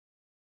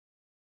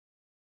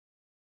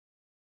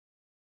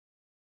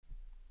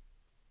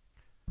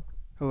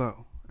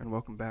Hello, and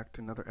welcome back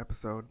to another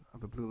episode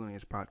of the Blue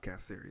Lineage podcast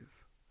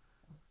series.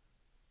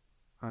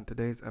 On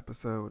today's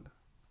episode,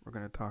 we're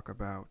going to talk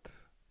about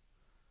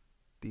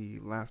the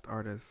last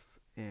artists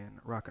in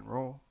rock and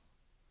roll,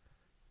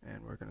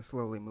 and we're going to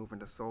slowly move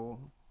into soul.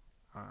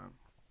 Um,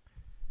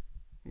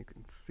 you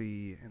can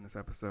see in this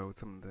episode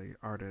some of the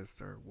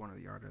artists, or one of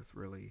the artists,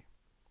 really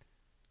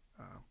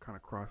kind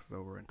of crosses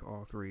over into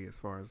all three as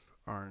far as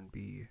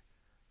R&B,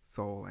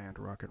 soul, and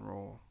rock and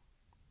roll.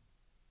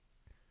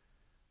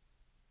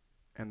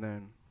 And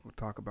then we'll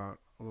talk about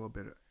we'll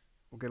get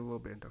a little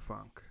bit into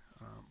funk.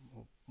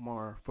 We'll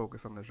more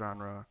focus on the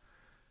genre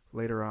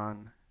later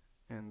on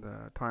in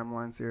the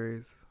timeline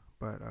series,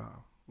 but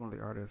one of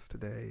the artists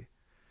today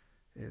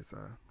is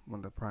one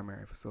of the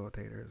primary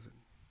facilitators and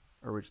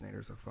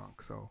originators of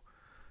funk. So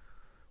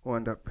we'll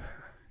end up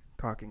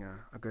talking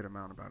a good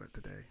amount about it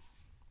today.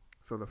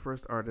 So the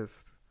first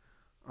artist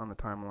on the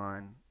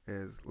timeline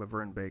is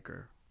Laverne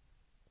Baker.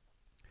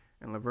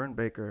 And Laverne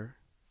Baker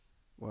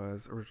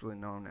was originally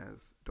known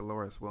as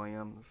Dolores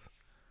Williams.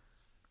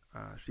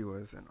 She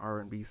was an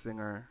R&B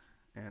singer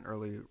and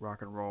early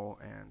rock and roll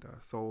and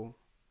soul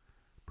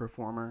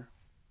performer.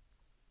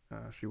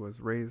 She was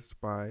raised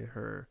by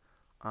her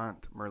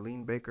aunt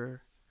Merlene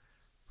Baker,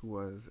 who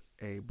was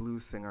a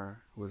blues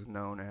singer who was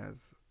known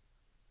as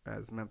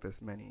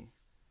Memphis Minnie,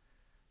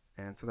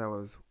 and so that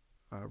was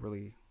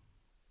really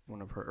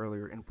one of her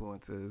earlier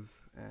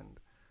influences and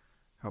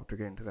helped her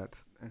get into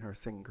that in her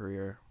singing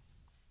career.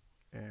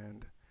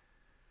 And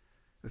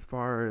as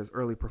far as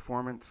early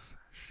performance,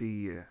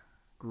 she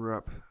grew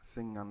up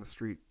singing on the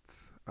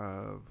streets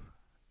of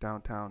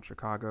downtown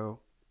Chicago,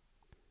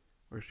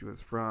 where she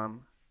was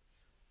from.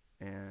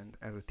 And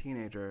as a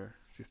teenager,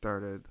 she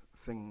started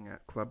singing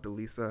at Club de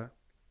Lisa.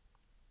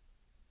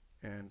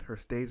 And her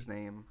stage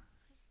name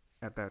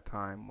at that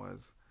time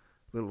was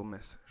Little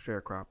Miss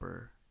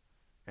Sharecropper.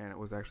 And it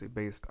was actually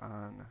based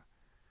on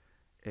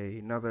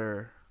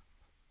another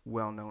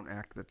well-known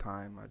act at the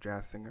time, a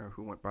jazz singer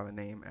who went by the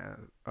name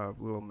of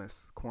Little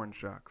Miss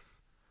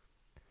Cornshucks.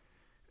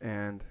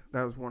 And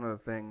that was one of the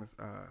things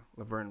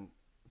Laverne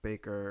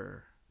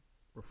Baker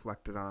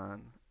reflected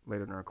on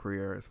later in her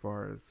career as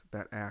far as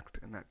that act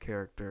and that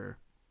character.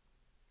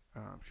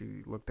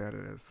 She looked at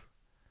it as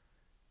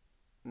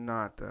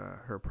not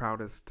her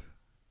proudest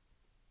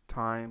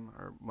time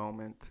or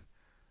moment,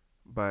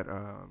 but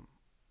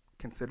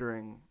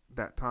considering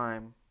that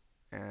time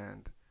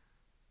and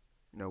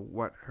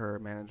what her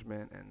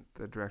management and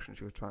the direction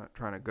she was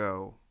trying to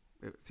go,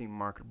 it seemed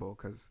marketable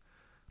because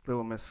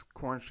Little Miss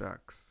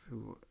Cornshucks,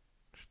 who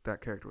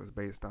that character was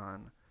based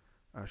on,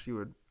 she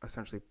would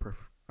essentially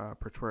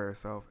portray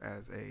herself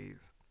as a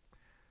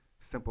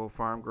simple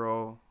farm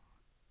girl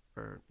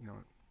or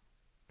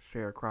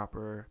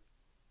sharecropper,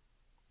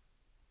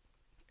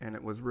 and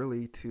it was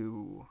really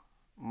to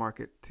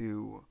market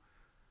to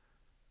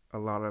a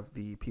lot of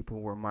the people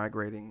who were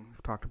migrating.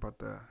 We've talked about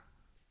the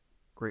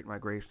Great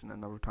Migration a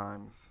number of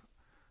times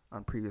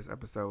on previous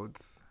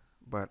episodes,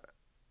 but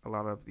a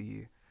lot of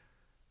the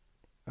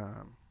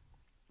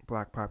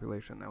black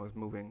population that was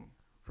moving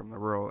from the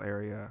rural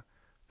area,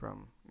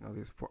 from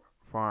these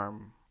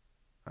farm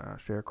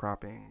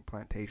sharecropping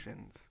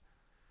plantations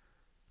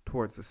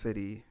towards the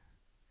city,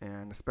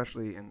 and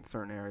especially in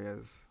certain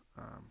areas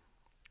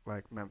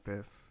like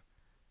Memphis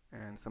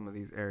and some of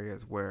these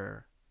areas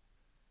where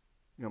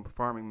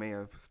farming may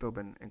have still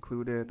been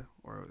included,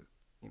 or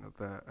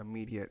the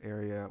immediate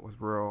area was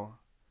rural.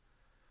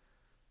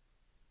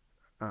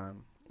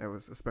 It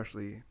was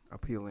especially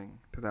appealing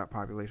to that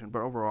population,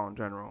 but overall in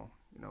general,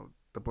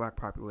 the black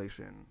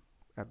population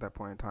at that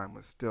point in time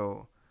was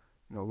still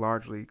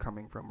largely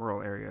coming from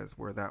rural areas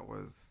where that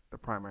was the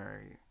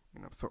primary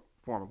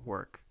form of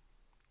work.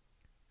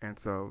 And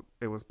so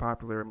it was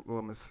popular.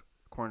 Little Miss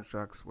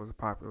Cornshucks was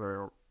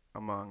popular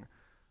among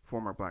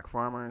former black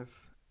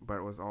farmers, but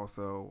it was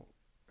also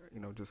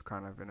just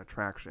kind of an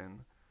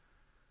attraction,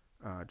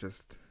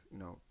 just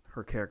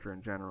her character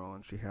in general,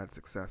 and she had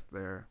success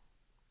there.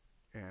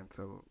 And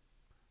so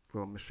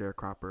Little Miss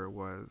Sharecropper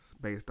was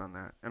based on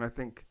that. And I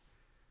think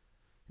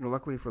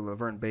luckily for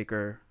Laverne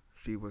Baker,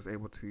 she was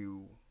able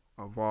to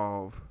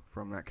evolve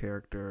from that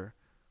character,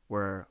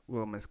 where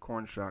Little Miss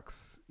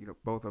Cornshucks,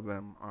 both of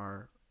them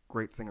are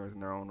great singers in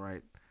their own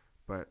right,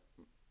 but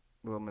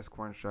Little Miss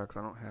Cornshucks,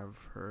 I don't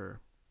have her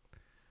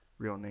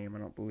real name, I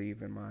don't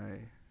believe, in my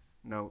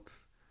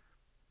notes,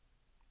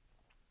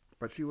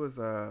 but she was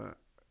a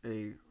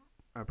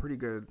pretty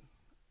good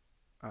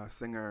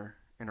singer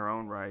in her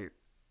own right,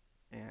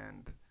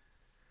 and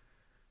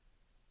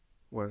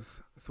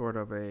was sort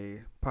of a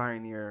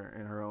pioneer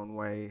in her own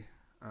way.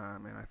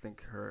 And I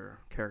think her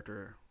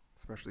character,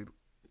 especially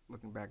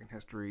looking back in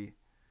history,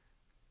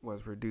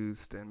 was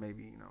reduced and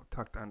maybe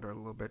tucked under a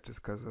little bit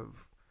just because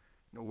of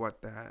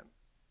what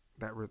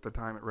the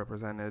time it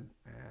represented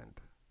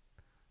and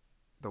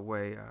the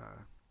way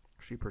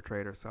she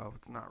portrayed herself.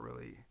 It's not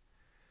really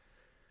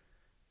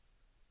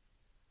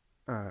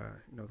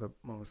the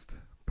most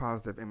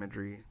positive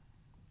imagery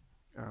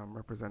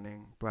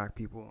representing black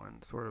people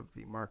and sort of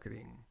the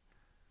marketing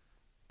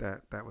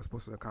that was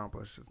supposed to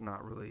accomplish is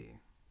not really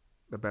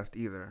the best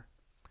either.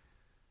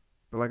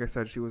 But like I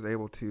said, she was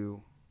able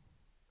to,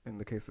 in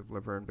the case of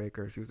Laverne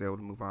Baker, she was able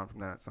to move on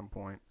from that at some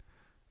point.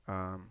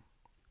 Um,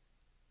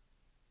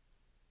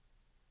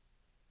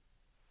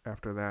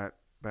 After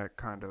that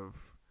kind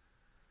of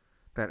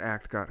that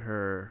act got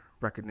her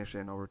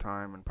recognition over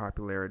time and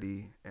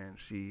popularity, and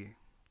she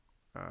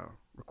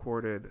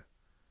recorded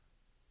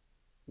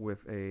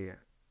with a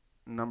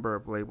number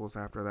of labels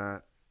after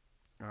that.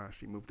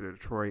 She moved to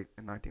Detroit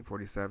in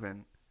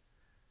 1947,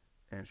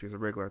 and she was a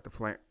regular at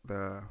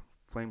the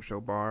Flame Show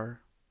Bar.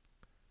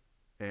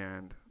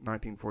 And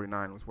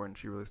 1949 was when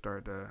she really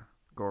started to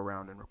go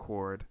around and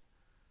record.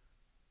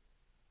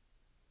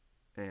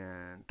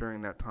 And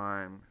during that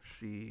time,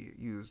 she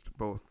used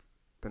both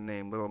the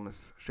name Little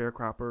Miss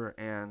Sharecropper,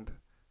 and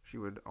she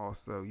would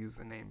also use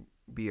the name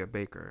Bea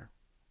Baker.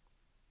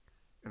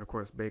 And of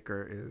course,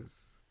 Baker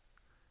is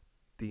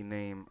the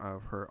name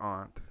of her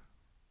aunt,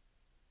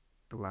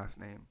 the last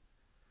name.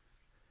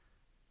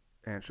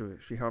 And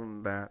she held on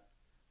to that.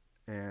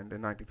 And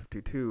in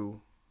 1952,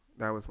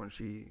 that was when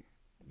she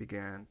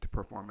began to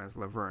perform as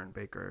Laverne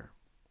Baker.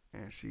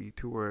 And she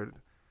toured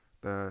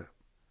the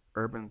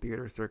Urban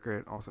Theater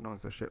Circuit, also known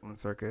as the Chitlin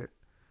Circuit,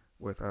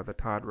 with the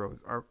Todd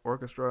Rhodes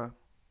Orchestra.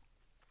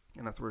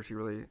 And that's where she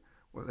really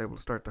was able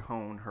to start to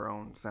hone her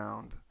own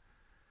sound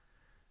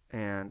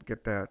and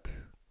get that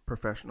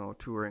professional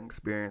touring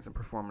experience and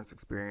performance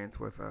experience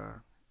with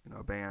a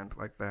band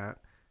like that.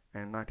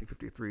 And in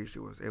 1953, she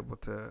was able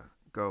to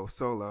go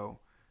solo,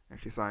 and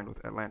she signed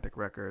with Atlantic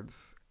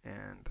Records.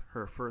 And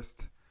her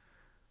first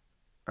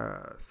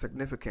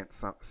significant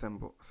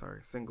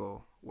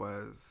single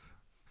was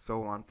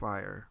 "Soul on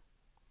Fire,"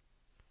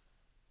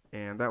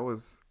 and that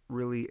was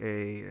really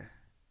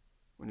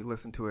when you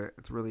listen to it,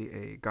 it's really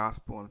a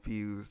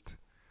gospel-infused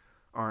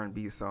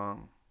R&B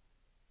song.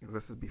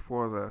 This is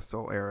before the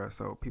soul era,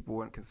 so people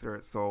wouldn't consider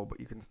it soul, but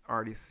you can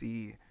already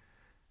see,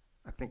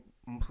 I think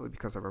mostly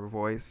because of her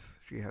voice,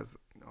 she has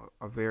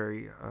a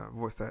very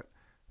voice that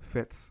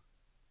fits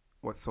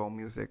what soul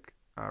music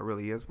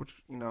really is,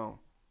 which,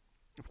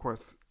 of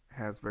course,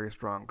 has very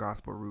strong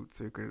gospel roots.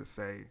 So you could just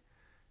say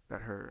that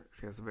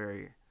she has a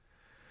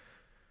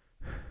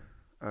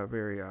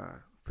very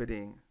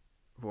fitting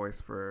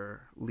voice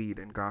for lead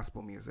in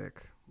gospel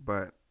music.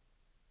 But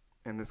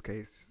in this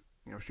case,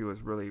 she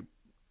was really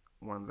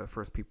one of the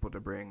first people to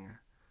bring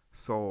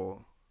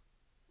soul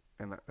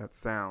and that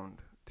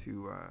sound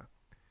to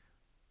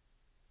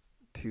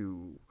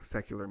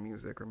secular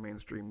music or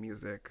mainstream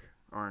music,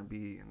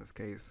 R&B in this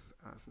case,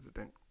 since it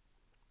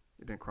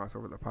didn't cross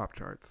over the pop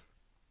charts.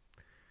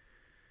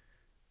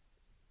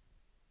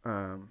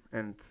 And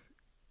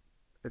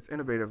it's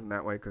innovative in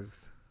that way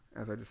because,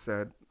 as I just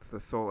said,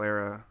 the soul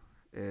era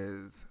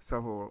is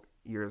several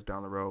years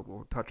down the road.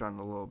 We'll touch on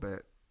it a little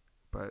bit,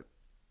 but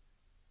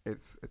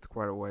it's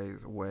quite a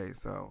ways away.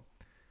 So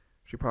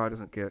she probably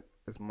doesn't get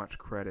as much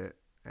credit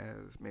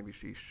as maybe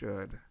she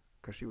should,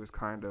 because she was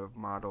kind of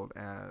modeled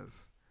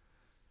as,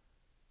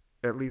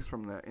 at least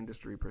from the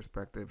industry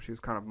perspective, she was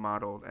kind of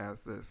modeled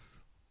as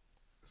this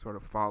sort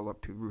of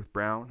follow-up to Ruth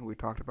Brown, who we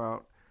talked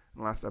about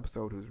in the last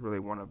episode, who's really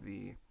one of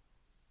the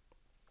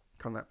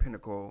kind of that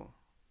pinnacle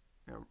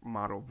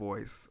model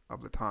voice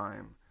of the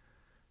time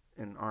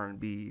in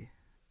R&B.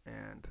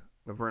 And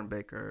Laverne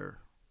Baker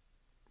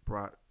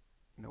brought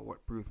what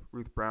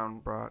Ruth Brown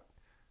brought,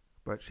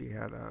 but she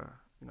had a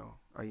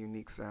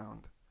unique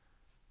sound.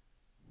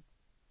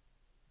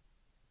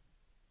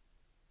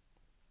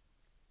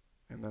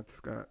 And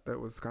that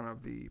was kind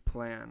of the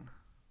plan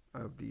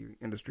of the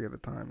industry at the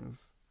time,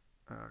 is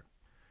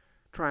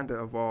trying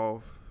to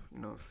evolve,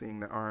 seeing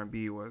that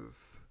R&B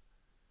was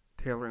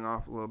tailoring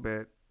off a little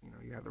bit.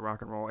 You had the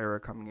rock and roll era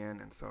coming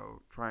in, and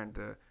so trying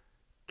to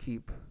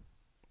keep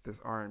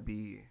this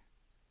R&B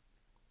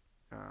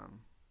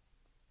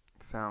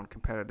sound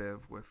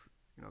competitive with,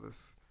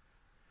 this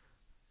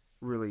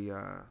really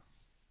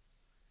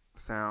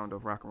sound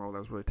of rock and roll that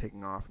was really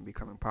taking off and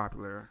becoming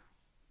popular.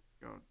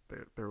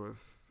 There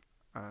was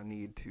a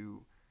need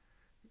to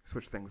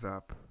switch things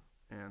up,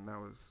 and that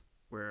was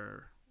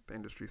where the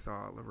industry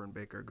saw Laverne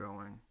Baker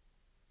going.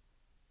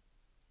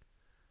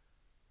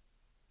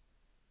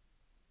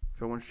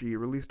 So when she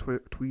released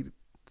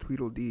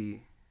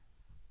Tweedledee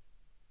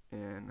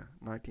in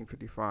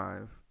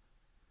 1955,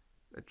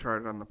 it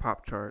charted on the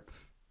pop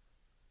charts,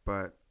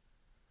 but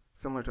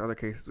similar to other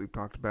cases we've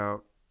talked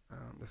about,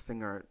 the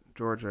singer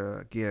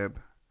Georgia Gibb,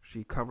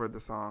 she covered the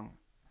song,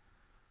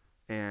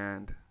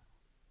 and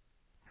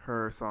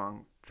her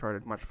song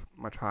charted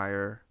much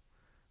higher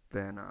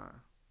than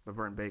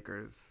Laverne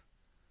Baker's.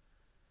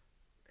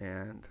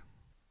 And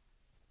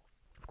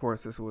of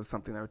course, this was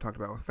something that we talked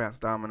about with Fats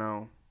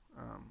Domino,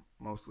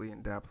 mostly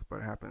in depth,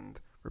 but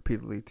happened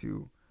repeatedly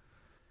to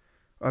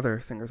other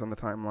singers on the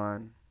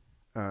timeline,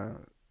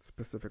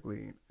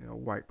 specifically,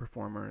 white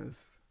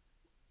performers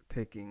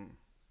taking,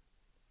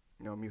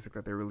 music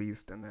that they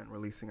released and then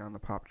releasing on the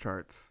pop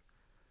charts,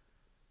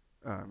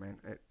 and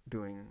it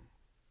doing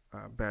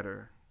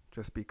better,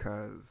 just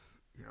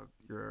because,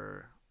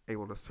 you're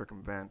able to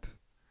circumvent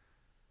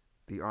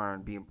the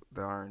R&B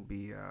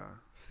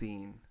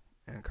scene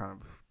and kind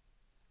of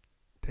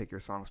take your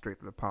song straight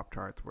to the pop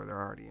charts where they're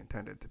already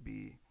intended to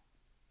be.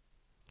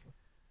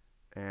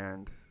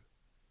 And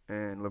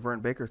in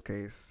Laverne Baker's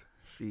case,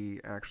 she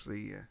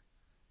actually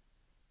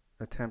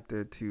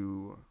attempted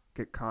to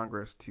get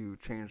Congress to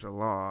change the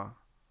law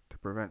to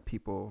prevent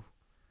people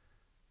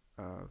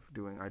of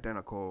doing the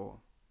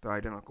identical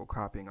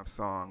copying of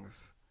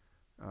songs,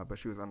 but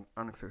she was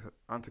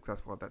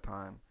unsuccessful at that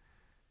time.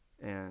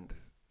 And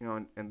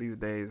in these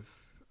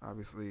days,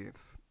 obviously,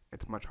 it's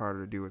much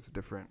harder to do. It's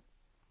a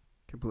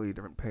completely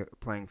different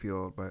playing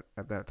field. But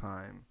at that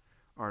time,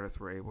 artists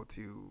were able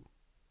to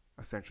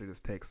essentially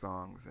just take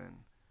songs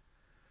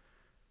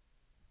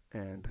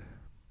and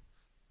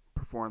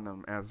perform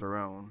them as their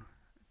own.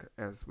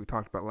 As we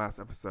talked about last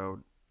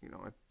episode,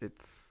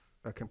 it's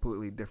a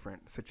completely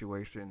different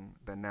situation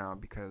than now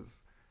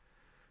because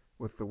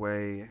with the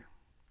way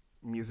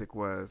music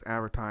was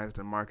advertised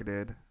and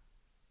marketed,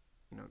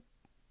 you know,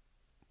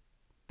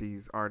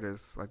 these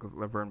artists like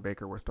Laverne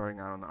Baker were starting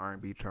out on the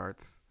R&B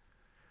charts.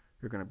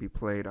 You're going to be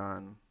played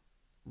on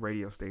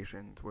radio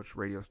stations, which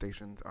radio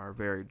stations are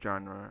very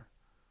genre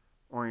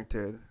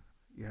oriented.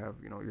 You have,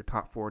 your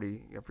top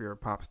 40, you have your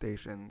pop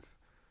stations,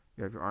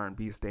 you have your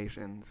R&B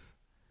stations,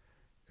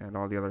 and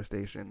all the other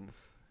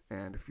stations.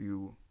 And if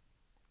you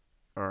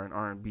are an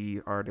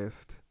R&B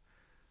artist,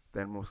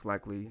 then most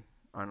likely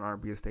on an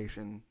R&B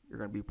station, you're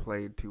going to be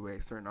played to a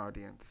certain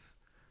audience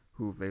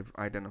who they've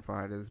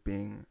identified as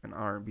being an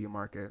R&B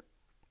market.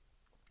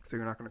 So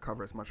you're not going to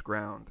cover as much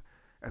ground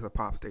as a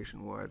pop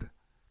station would.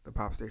 The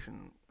pop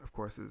station, of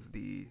course, is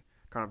the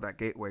kind of that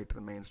gateway to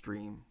the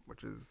mainstream,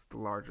 which is the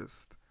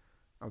largest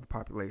of the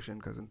population,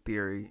 because in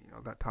theory,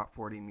 that top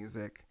 40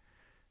 music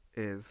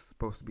is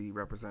supposed to be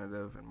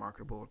representative and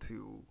marketable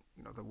to,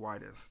 the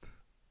widest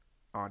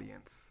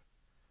audience.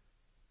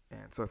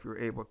 And so if you're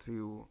able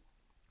to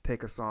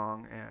take a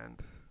song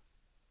and,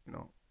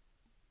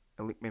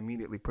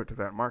 immediately put it to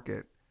that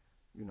market,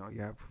 you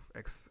have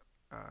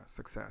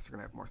success. You're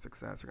going to have more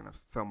success. You're going to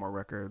sell more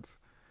records.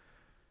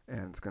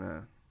 And it's going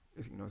to,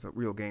 it's a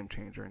real game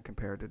changer in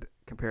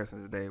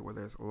comparison to today where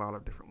there's a lot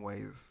of different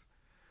ways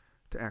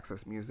to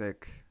access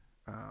music.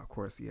 Of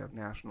course, you have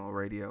national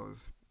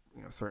radios.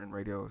 Certain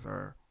radios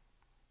are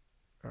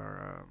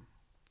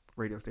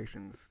radio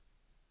stations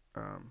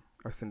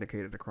are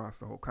syndicated across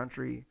the whole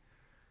country.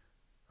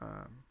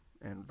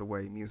 And the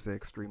way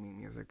streaming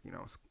music,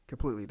 is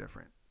completely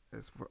different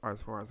as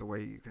far as the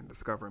way you can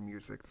discover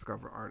music,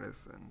 discover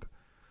artists, and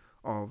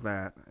all of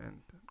that.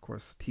 And of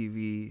course,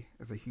 TV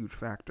is a huge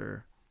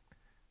factor.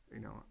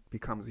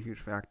 Becomes a huge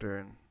factor,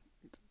 and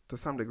to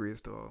some degree, is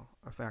still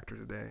a factor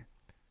today.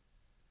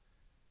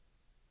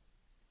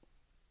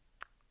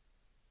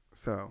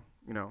 So,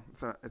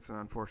 it's an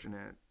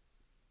unfortunate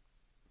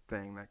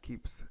thing that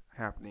keeps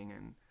happening,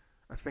 and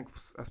I think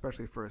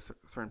especially for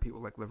certain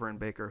people like Laverne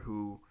Baker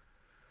who,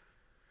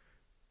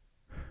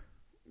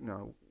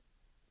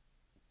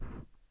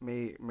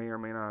 may or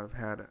may not have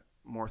had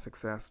more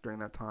success during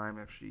that time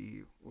if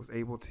she was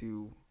able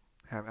to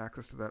have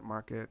access to that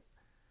market,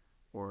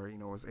 or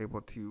was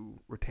able to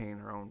retain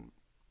her own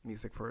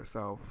music for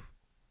herself,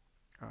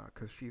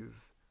 because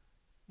she's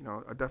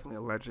definitely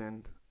a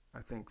legend. I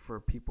think for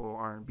people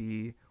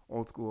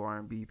old school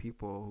R&B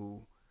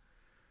people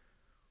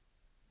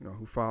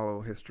who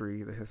follow the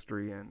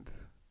history and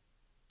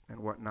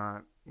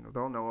whatnot,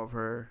 they'll know of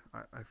her.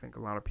 I think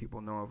a lot of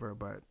people know of her,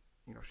 but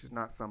she's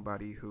not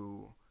somebody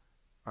who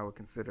I would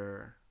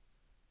consider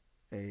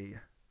a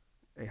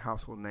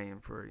household name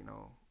for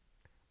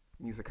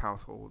music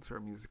households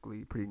or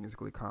pretty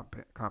musically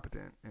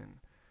competent in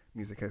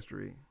music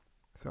history.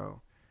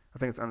 So I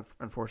think it's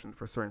unfortunate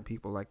for certain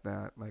people like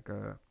that, like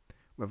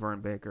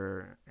Laverne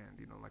Baker and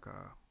like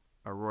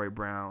a Roy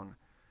Brown,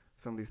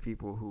 some of these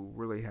people who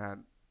really had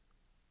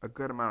a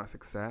good amount of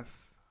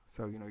success.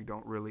 So you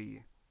don't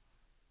really,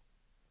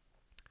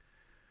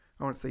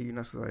 I wouldn't say you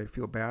necessarily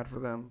feel bad for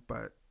them,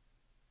 but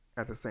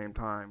at the same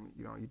time,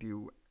 you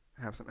do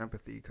have some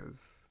empathy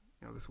because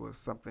this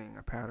was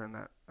a pattern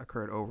that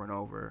occurred over and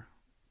over.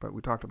 But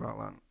we talked about a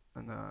lot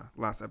in the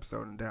last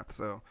episode in depth,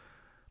 so I'm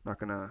not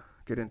gonna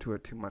get into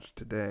it too much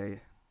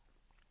today.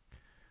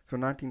 So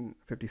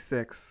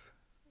 1956,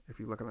 if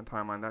you look at the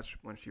timeline, that's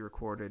when she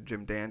recorded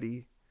Jim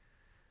Dandy,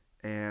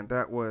 and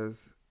that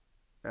was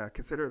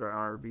considered an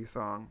R&B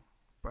song,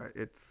 but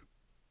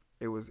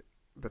it was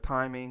the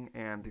timing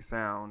and the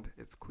sound.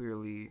 It's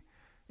clearly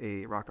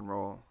a rock and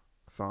roll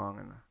song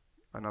and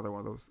another one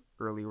of those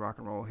early rock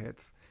and roll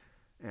hits.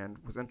 And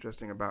what's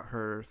interesting about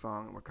her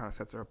song and what kind of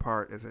sets her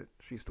apart is that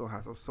she still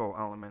has those soul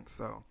elements.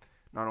 So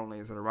not only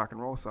is it a rock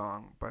and roll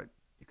song, but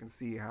you can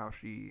see how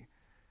she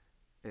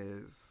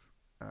is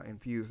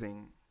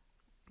infusing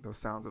those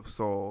sounds of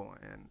soul,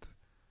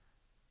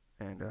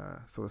 and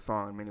so the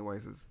song in many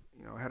ways is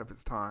ahead of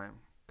its time,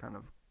 kind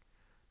of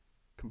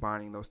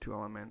combining those two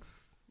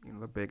elements.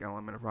 The big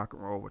element of rock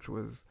and roll, which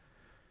was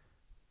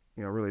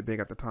really big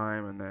at the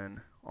time, and then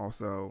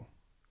also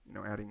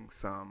adding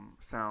some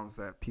sounds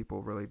that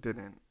people really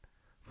didn't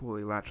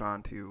fully latch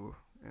onto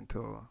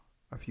until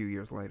a few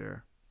years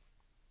later.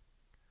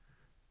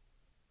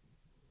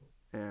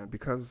 And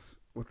because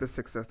with this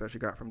success that she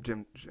got from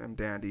Jim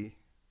Dandy,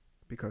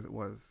 because it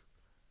was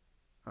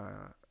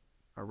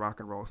a rock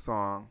and roll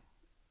song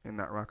in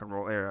that rock and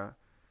roll era,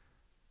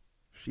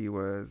 she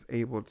was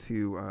able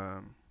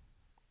to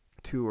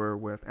tour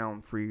with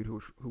Alan Freed,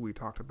 who we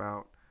talked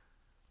about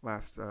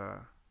last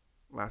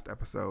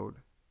episode,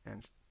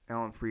 and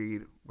Alan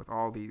Freed with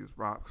all these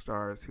rock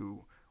stars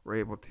who were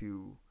able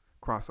to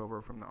cross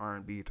over from the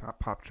R&B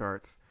pop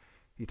charts.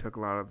 He took a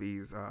lot of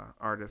these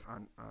artists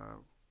on.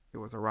 It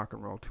was a rock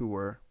and roll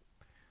tour,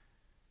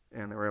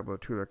 and they were able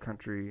to tour the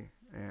country,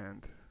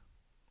 and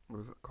it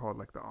was called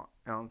like the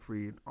Alan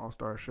Freed All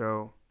Star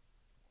Show,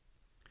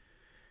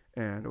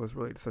 and it was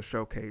really just a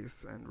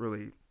showcase and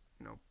really,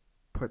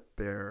 put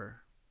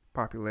their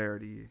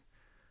popularity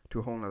to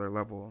a whole nother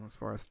level as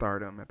far as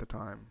stardom at the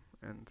time,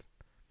 and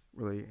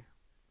really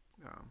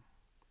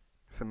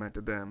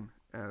cemented them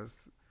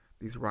as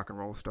these rock and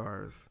roll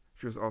stars.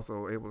 She was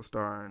also able to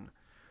star in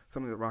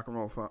some of the rock and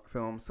roll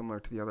films similar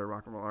to the other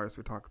rock and roll artists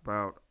we talked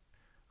about.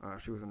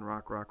 She was in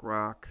Rock, Rock,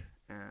 Rock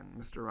and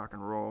Mr. Rock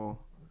and Roll.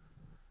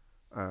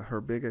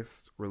 Her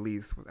biggest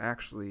release was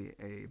actually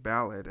a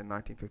ballad in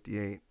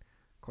 1958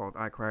 called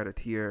I Cried a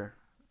Tear.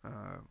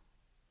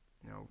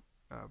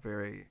 A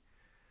very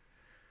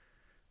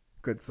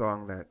good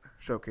song that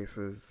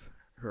showcases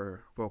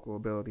her vocal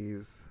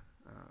abilities.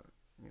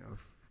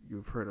 If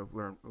you've heard of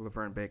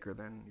Laverne Baker,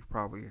 then you've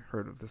probably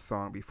heard of this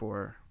song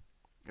before.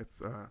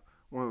 It's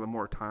one of the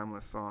more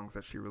timeless songs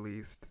that she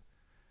released.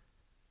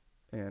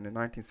 And in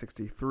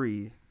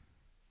 1963,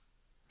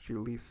 she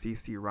released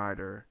CC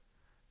Rider,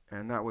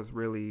 and that was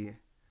really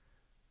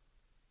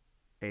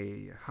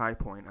a high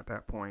point at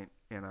that point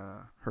in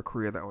her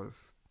career that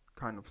was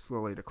kind of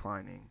slowly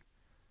declining.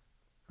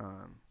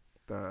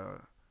 The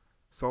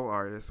soul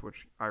artist,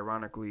 which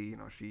ironically,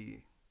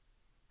 she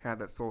had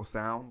that soul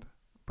sound,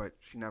 but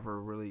she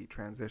never really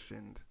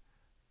transitioned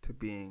to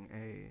being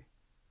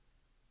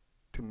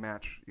to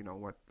match,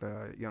 what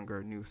the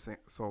younger new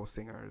soul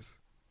singers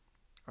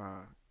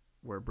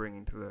were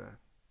bringing to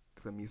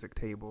the music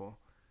table.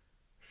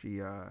 She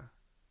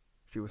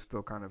was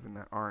still kind of in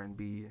that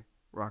R&B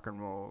rock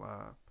and roll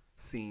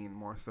scene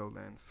more so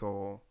than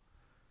soul,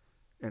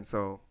 and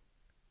so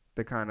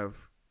they kind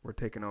of were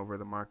taking over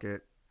the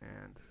market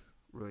and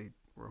really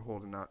were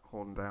holding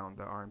down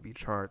the R&B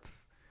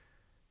charts,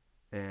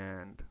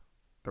 and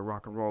the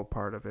rock and roll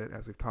part of it,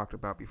 as we've talked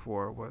about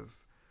before,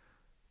 was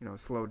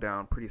slowed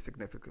down pretty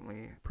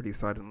significantly, pretty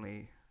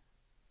suddenly,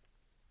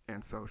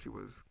 and so she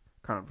was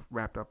kind of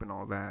wrapped up in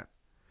all that.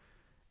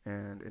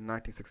 And in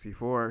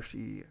 1964,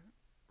 she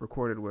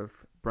recorded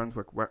with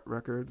Brunswick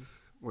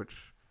Records,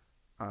 which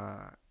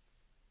I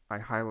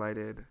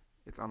highlighted.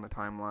 It's on the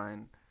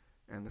timeline,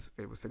 and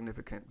it was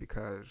significant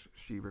because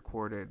she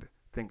recorded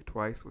Think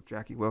Twice with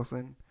Jackie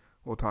Wilson.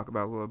 We'll talk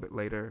about a little bit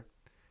later.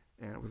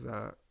 And it was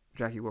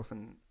Jackie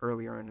Wilson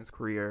earlier in his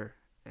career,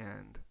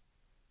 and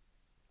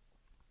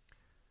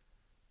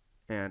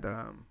it's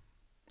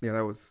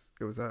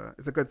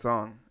a good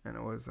song, and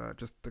it was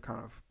just to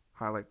kind of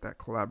highlight that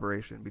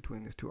collaboration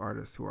between these two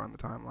artists who are on the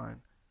timeline.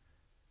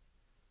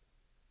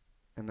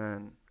 And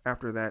then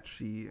after that,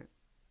 she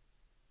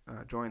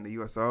joined the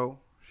USO.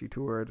 She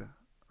toured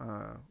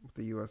with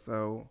the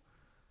USO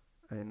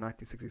in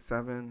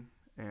 1967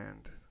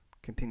 and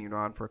continued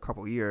on for a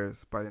couple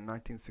years. But in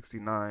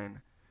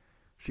 1969,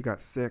 she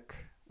got sick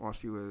while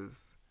she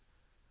was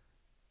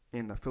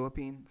in the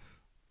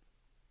Philippines,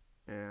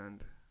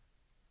 and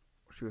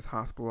she was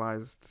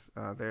hospitalized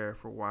there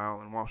for a while.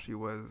 And while she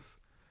was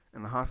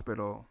in the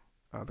hospital,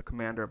 the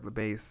commander of the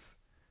base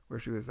where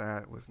she was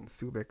at was in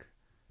Subic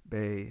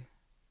Bay.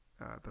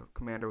 The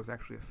commander was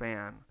actually a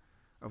fan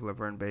of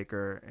Laverne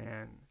Baker,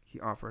 and he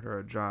offered her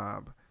a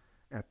job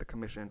at the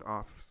Commissioned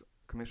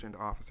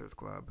Officers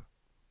Club.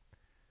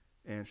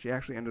 And she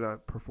actually ended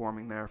up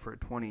performing there for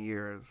 20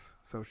 years.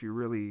 So she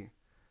really,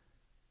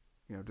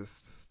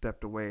 just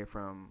stepped away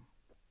from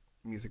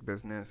music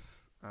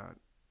business,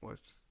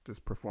 was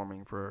just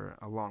performing for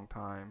a long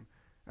time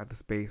at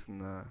this base in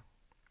the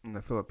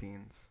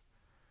Philippines,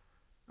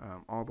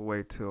 all the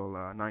way till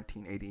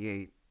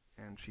 1988.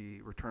 And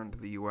she returned to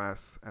the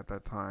U.S. at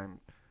that time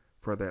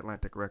for the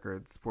Atlantic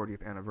Records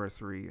 40th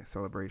anniversary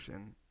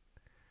celebration.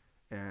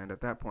 And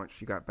at that point,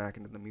 she got back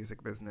into the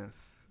music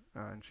business,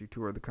 and she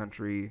toured the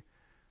country,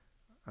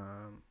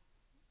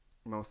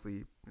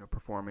 mostly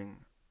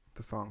performing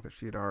the songs that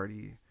she had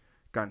already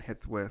gotten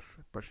hits with.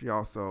 But she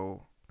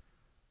also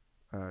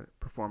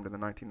performed in the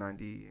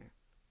 1990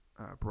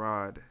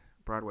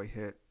 Broadway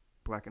hit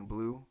Black and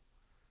Blue,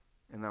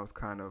 and that was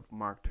kind of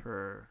marked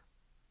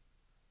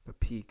the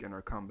peak in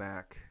her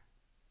comeback,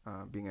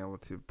 being able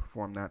to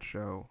perform that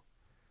show.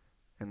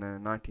 And then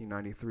in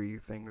 1993,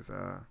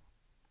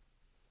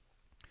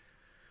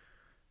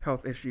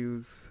 health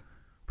issues,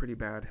 pretty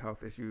bad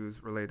health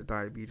issues related to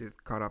diabetes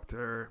caught up to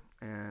her,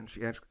 and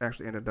she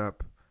actually ended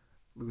up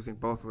losing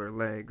both of her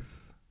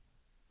legs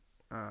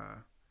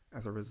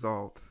as a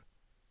result.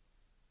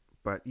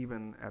 But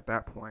even at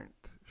that point,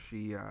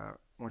 she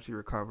once she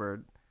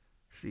recovered,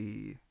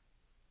 she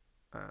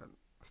uh,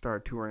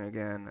 started touring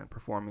again and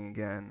performing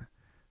again.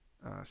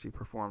 She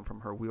performed from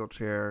her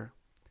wheelchair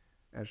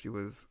as she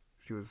was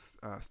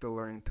still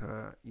learning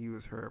to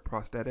use her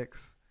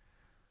prosthetics.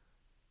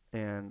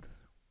 And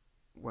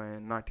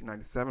when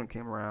 1997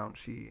 came around,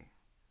 she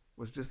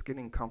was just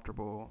getting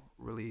comfortable,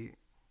 really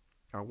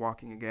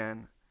walking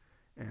again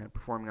and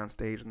performing on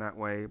stage in that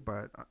way.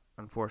 But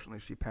unfortunately,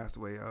 she passed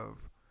away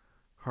of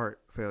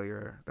heart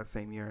failure that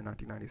same year in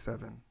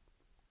 1997.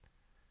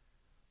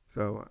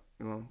 So,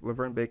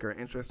 Laverne Baker,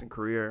 interesting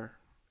career.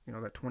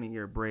 That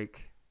 20-year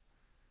break,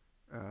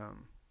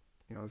 um,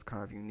 is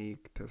kind of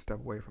unique to step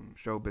away from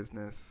show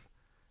business.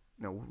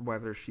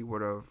 Whether she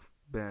would have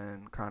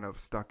been kind of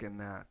stuck in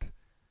that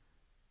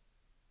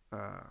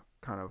uh,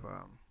 kind of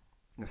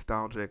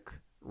nostalgic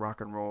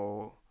rock and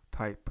roll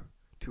type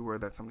tour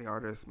that some of the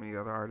artists, many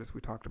other artists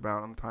we talked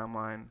about on the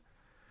timeline,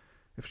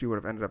 if she would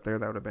have ended up there,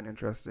 that would have been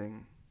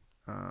interesting.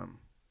 Um,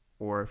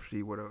 or if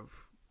she would have,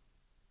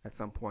 at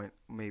some point,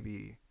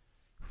 maybe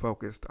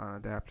focused on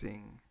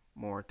adapting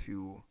more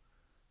to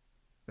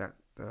that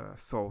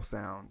soul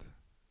sound.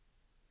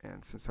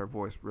 And since her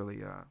voice really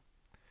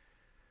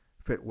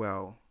fit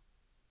well,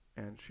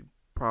 and she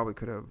probably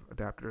could have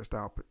adapted her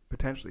style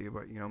potentially,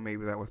 but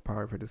maybe that was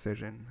part of her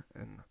decision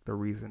and the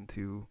reason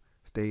to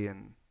stay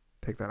and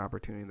take that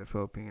opportunity in the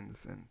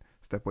Philippines and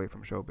step away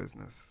from show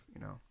business.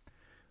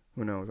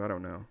 Who knows? I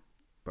don't know,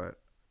 but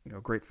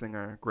great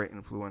singer, great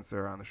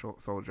influencer on the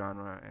soul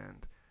genre,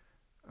 and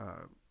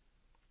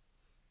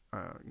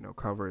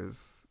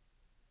covers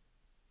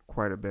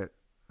quite a bit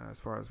as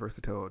far as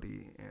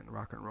versatility in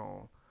rock and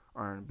roll,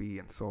 R&B,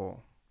 and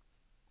soul.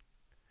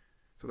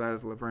 So that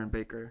is Laverne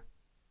Baker.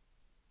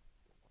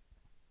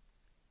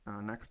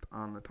 Next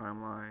on the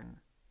timeline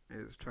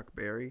is Chuck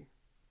Berry.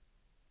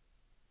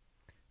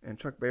 And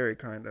Chuck Berry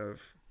kind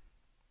of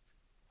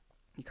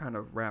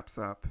wraps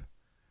up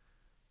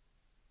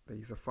that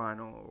he's a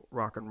final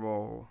rock and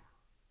roll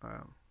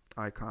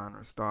icon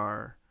or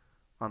star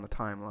on the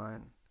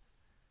timeline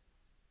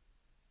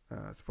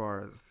as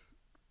far as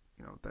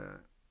the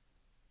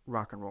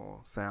rock and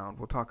roll sound.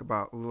 We'll talk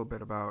about a little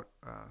bit about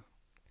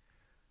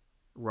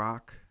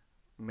rock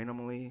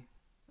minimally.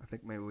 I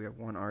think maybe we have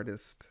one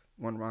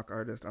rock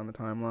artist on the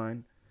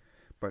timeline,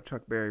 but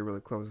Chuck Berry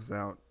really closes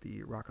out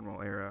the rock and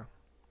roll era,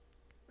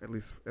 at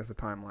least as the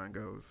timeline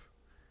goes.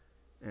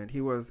 And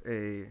he was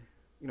he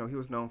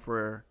was known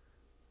for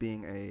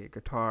being a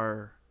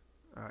guitar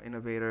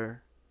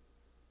innovator,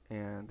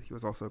 and he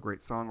was also a great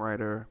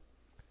songwriter.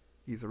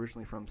 He's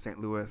originally from St.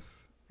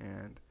 Louis,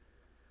 and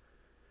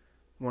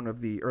one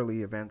of the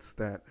early events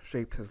that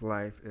shaped his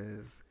life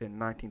is in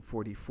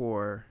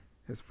 1944,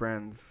 his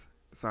friends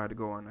decided to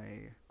go on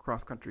a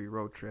cross-country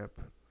road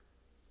trip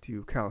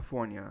to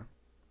California.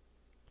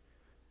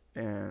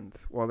 And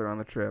while they're on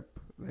the trip,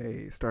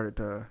 they started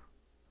to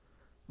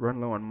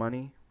run low on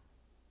money,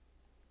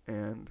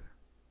 and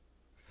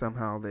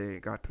somehow they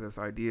got to this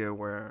idea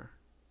where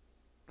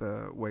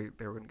the way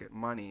they were going to get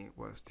money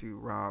was to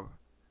rob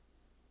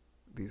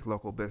these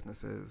local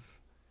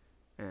businesses,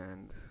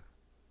 and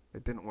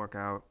it didn't work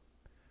out,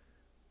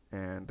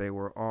 and they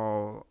were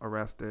all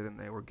arrested and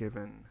they were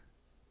given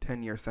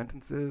 10-year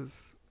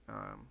sentences,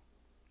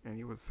 and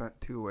he was sent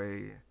to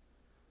a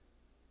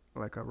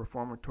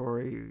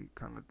reformatory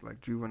kind of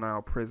like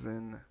juvenile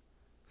prison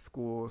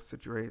school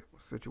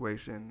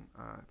situation.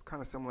 It's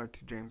kind of similar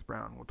to James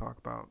Brown, we'll talk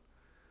about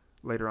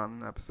later on in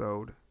the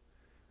episode.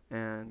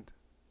 And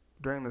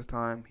during this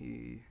time,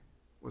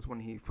 when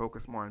he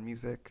focused more on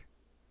music.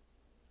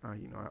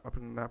 Up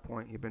until that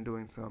point, he'd been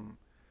doing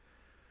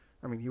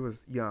he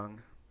was young,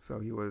 so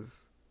he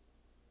was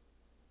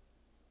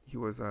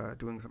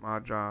doing some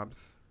odd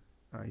jobs.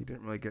 He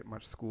didn't really get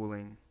much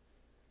schooling,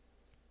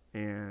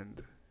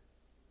 and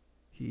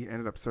he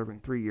ended up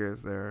serving 3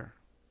 years there.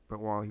 But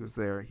while he was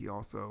there, he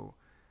also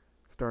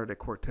started a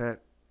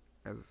quartet.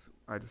 As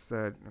I just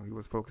said, he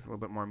was focused a little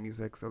bit more on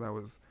music, so that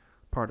was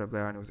part of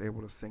that, and he was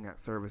able to sing at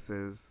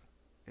services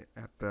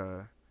at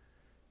the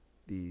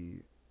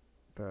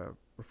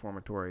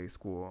reformatory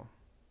school,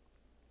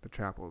 the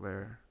chapel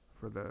there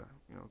for the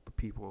the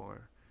people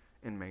or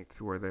inmates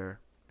who were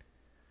there.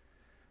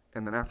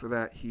 And then after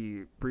that,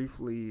 he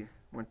briefly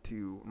went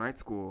to night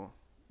school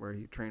where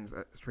he trained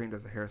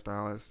as a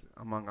hairstylist,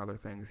 among other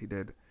things. He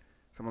did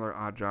some other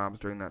odd jobs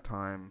during that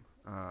time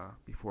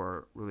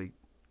before really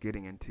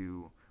getting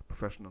into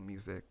professional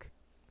music.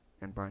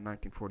 And by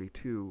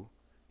 1942,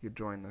 he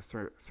joined the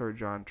Sir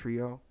John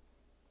Trio.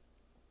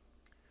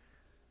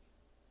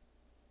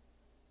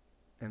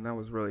 And that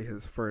was really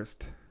his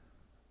first,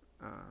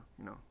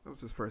 that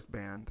was his first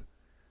band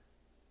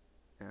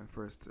and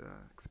first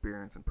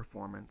experience and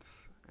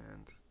performance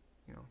and,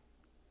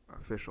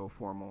 official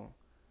formal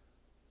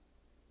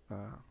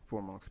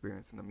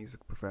experience in the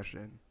music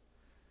profession.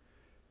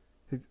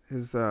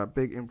 His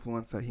big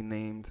influence that he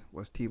named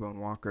was T-Bone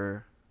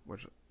Walker,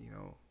 which,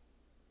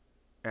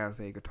 as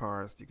a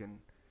guitarist, you can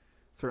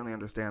certainly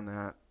understand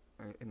that.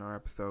 In our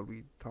episode,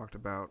 we talked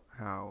about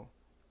how,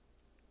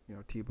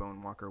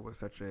 T-Bone Walker was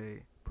such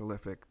a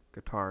prolific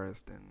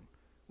guitarist, and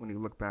when you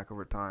look back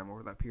over time,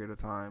 over that period of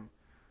time,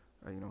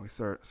 he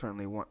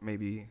certainly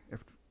maybe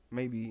if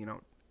maybe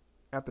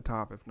at the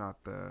top, if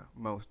not the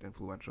most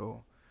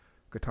influential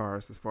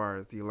guitarist as far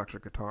as the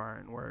electric guitar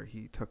and where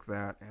he took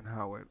that and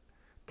how it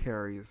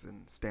carries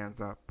and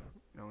stands up,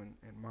 in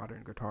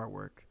modern guitar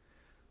work.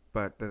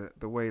 But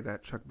the way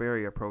that Chuck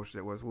Berry approached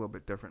it was a little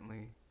bit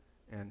differently,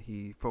 and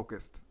he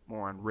focused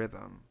more on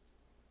rhythm,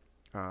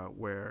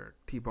 where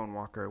T-Bone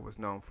Walker was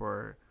known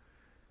for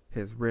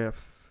his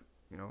riffs,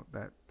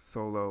 that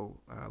solo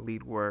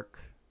lead work,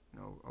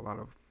 a lot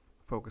of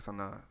focus on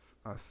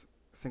a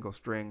single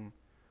string,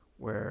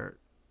 where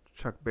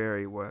Chuck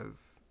Berry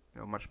was,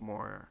 much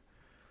more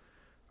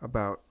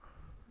about,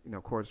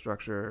 chord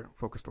structure,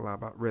 focused a lot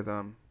about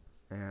rhythm,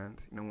 and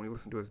when you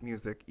listen to his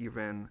music,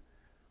 even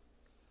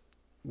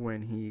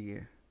when he,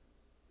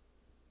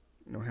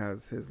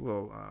 has his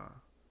little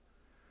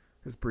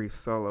his brief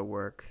solo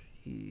work,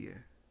 he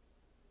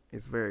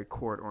is very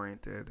chord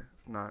oriented.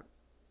 It's not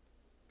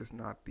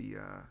the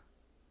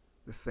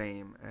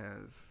same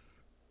as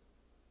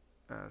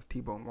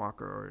T-Bone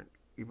Walker, or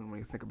even when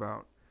you think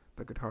about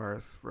the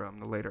guitarists from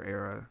the later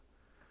era,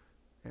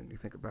 and you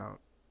think about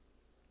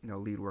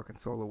lead work and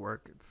solo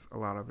work. It's a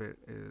lot of it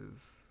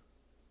is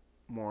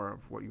more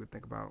of what you would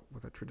think about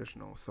with a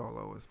traditional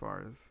solo, as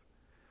far as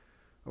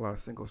a lot of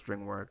single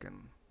string work and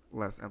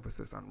less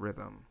emphasis on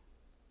rhythm.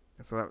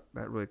 And so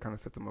that really kind of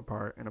sets him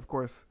apart. And of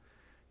course,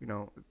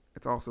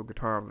 it's also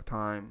guitar of the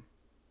time.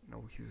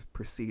 He's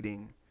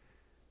preceding,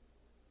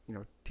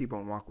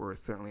 T-Bone Walker is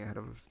certainly ahead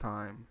of his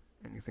time.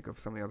 And you think of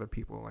some of the other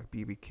people like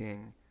B.B.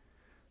 King,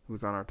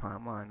 who's on our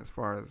timeline as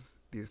far as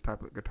these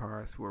type of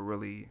guitarists who are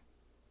really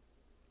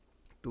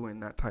doing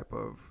that type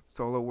of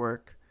solo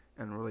work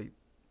and really,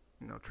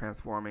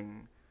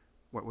 transforming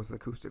what was the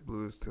acoustic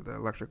blues to the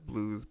electric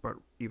blues, but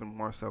even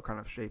more so kind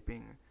of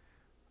shaping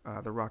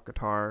the rock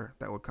guitar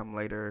that would come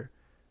later.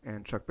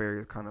 And Chuck Berry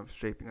is kind of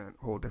shaping a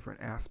whole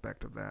different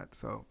aspect of that.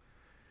 So,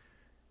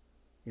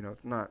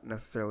 it's not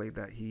necessarily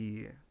that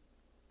he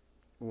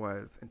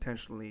was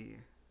intentionally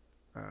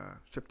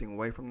shifting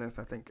away from this.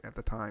 I think at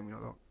the time,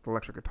 the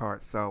electric guitar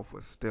itself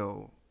was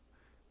still,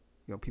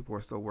 people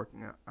were still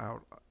working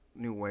out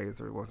new ways.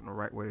 There wasn't a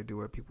right way to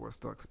do it. People were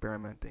still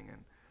experimenting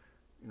and,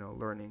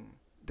 learning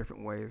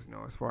different ways.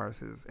 As far as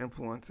his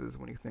influences,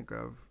 when you think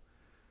of,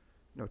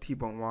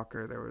 T-Bone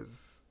Walker, there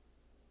was,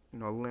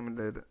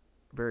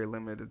 very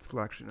limited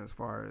selection as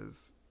far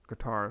as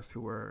guitarists who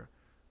were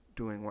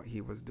doing what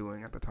he was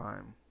doing at the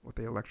time with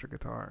the electric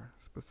guitar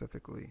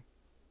specifically.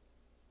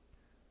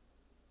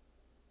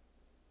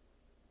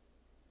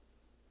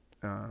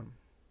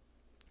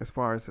 As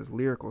far as his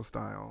lyrical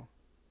style,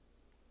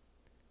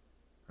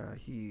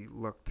 he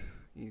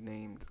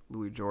named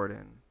Louis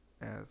Jordan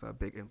as a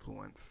big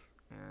influence,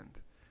 and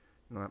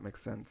that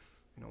makes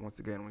sense. Once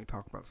again, when you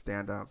talk about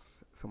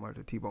standouts similar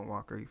to T-Bone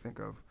Walker, you think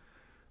of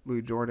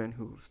Louis Jordan,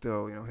 who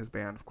still, his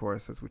band, of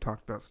course, as we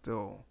talked about,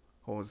 still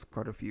holds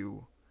quite a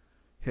few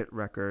hit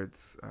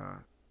records.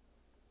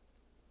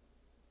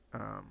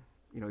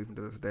 Even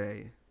to this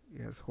day,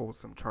 he holds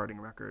some charting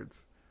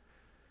records.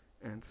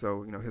 And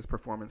so, his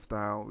performance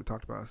style, we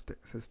talked about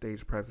his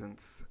stage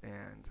presence,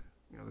 and,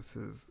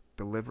 his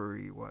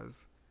delivery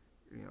was,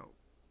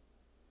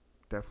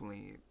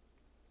 definitely,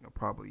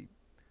 probably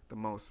the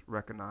most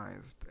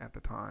recognized at the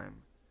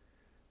time.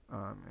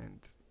 And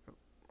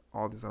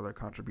all these other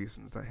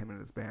contributions that him and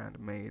his band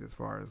made as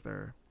far as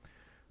their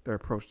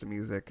approach to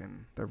music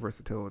and their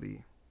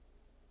versatility.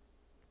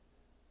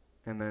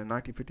 And then in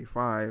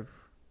 1955,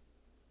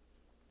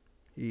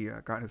 he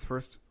got his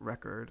first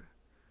record.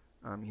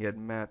 He had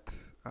met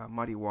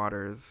Muddy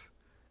Waters,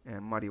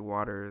 and Muddy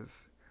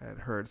Waters had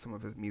heard some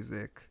of his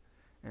music,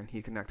 and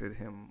he connected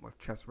him with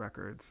Chess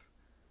Records.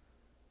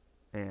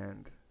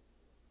 And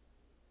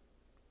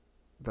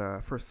the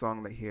first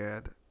song that he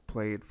had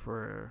played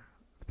for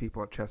the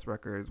people at Chess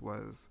Records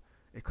was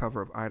a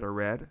cover of Ida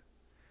Red,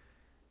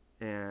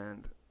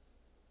 and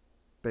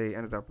they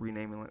ended up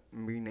renaming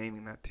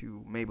that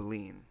to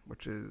Maybelline,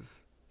 which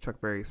is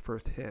Chuck Berry's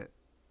first hit.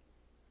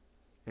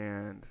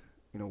 And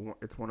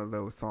it's one of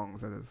those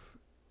songs that is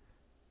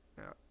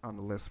on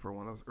the list for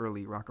one of those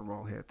early rock and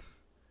roll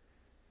hits.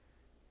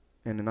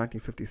 And in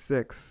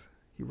 1956,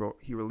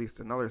 he released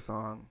another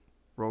song,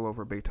 Roll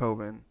Over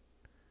Beethoven,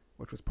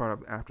 which was part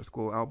of the After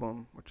School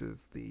album, which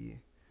is the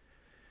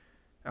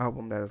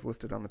album that is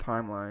listed on the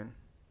timeline.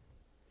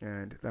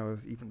 And that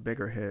was an even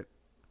bigger hit.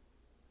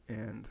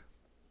 And,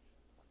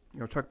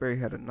 Chuck Berry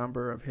had a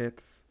number of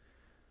hits,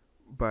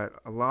 but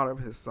a lot of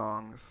his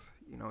songs,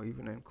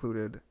 even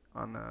included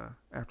on the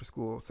After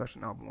School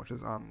Session album, which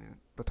is on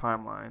the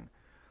timeline,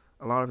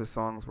 a lot of his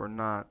songs were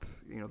not,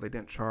 they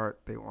didn't chart,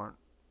 they weren't,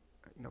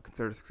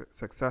 considered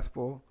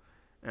successful.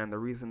 And the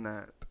reason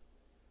that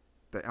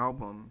the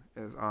album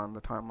is on the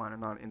timeline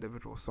and not an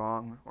individual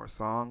song or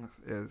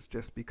songs is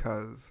just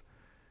because,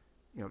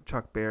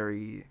 Chuck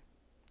Berry's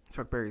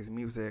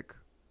music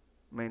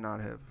may not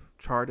have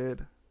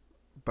charted,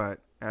 but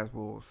as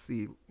we'll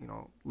see,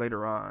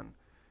 later on,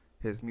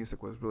 his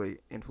music was really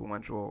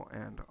influential,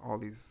 and all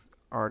these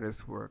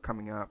artists who were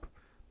coming up,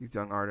 these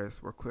young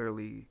artists, were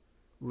clearly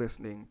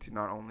listening to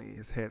not only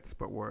his hits,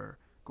 but were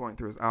going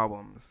through his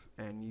albums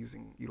and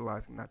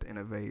utilizing that to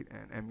innovate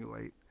and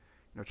emulate,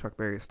 Chuck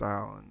Berry's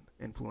style and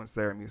influence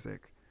their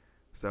music.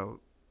 So,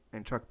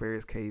 in Chuck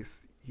Berry's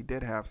case, he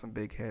did have some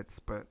big hits,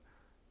 but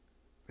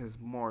his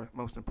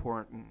most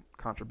important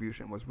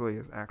contribution was really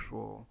his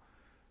actual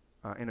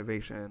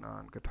innovation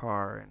on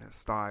guitar and his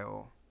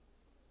style,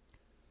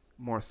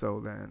 more so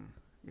than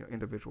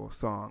individual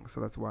songs.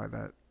 So that's why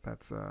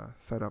that's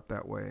set up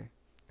that way.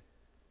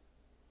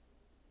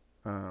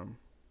 Um,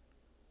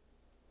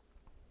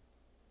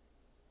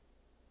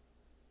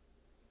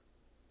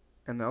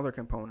 and the other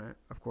component,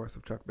 of course,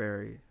 of Chuck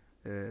Berry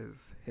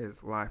is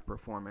his live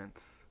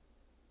performance.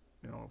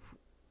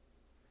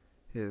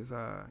 His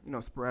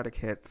sporadic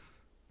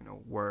hits,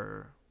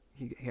 were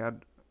he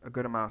had a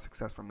good amount of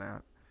success from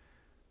that.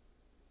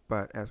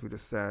 But as we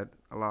just said,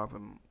 a lot of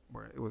them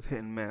it was hit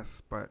and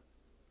miss, but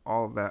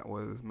all of that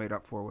was made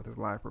up for with his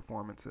live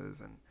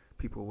performances, and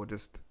people would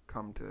just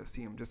come to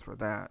see him just for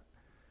that.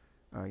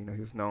 He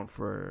was known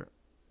for,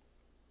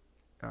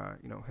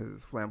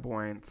 his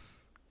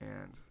flamboyance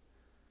and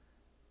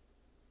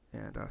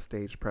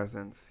stage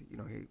presence. He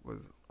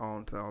was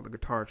on to all the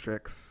guitar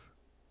tricks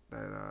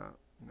that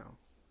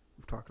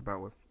we've talked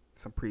about with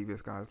some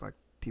previous guys like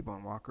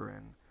T-Bone Walker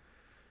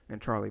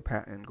and Charlie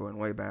Patton going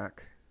way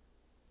back.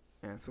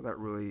 And so that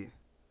really,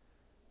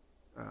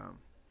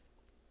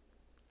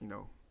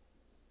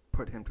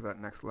 put him to that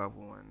next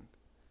level and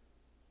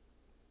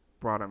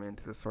brought him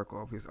into the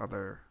circle of these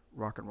other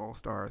rock and roll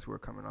stars who were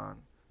coming on,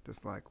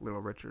 just like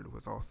Little Richard, who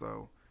was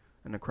also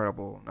an not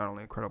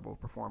only incredible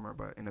performer,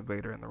 but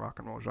innovator in the rock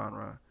and roll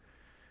genre.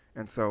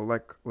 And so,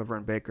 like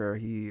Laverne Baker,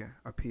 he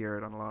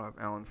appeared on a lot of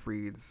Alan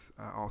Freed's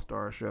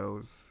all-star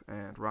shows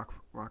and rock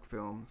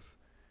films.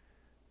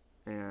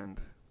 And,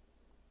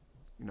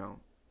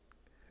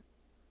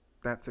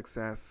 that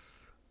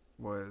success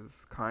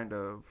was kind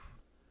of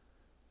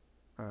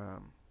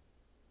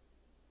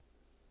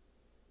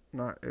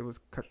it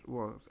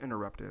was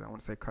interrupted. I want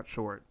to say cut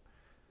short,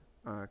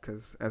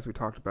 because as we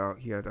talked about,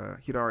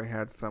 he'd already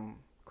had some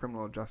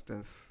criminal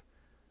justice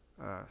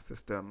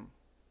system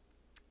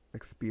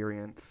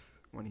experience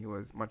when he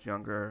was much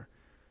younger,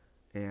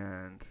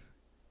 and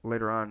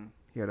later on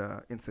he had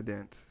an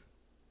incident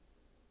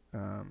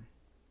in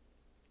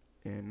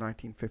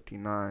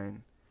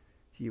 1959.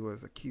 He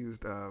was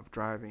accused of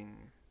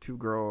driving two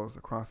girls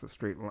across the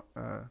street.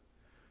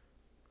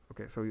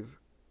 So he was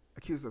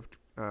accused of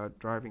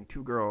driving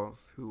two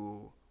girls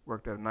who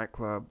worked at a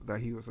nightclub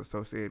that he was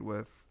associated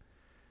with,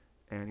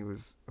 and he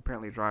was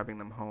apparently driving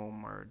them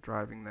home or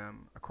driving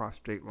them across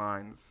state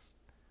lines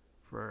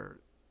for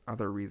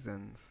other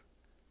reasons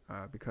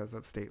because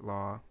of state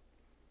law.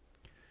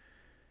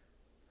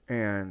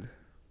 And,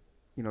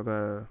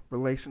 the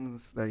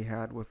relations that he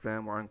had with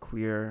them were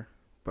unclear,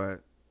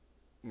 but,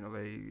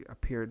 they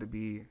appeared to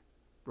be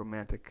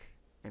romantic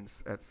on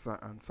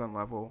some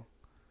level.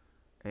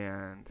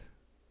 And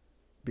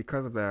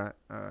because of that,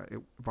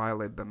 it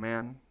violated the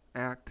Mann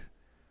Act,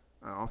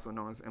 also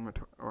known as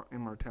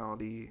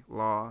immortality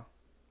law.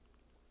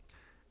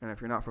 And if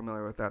you're not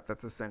familiar with that,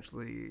 that's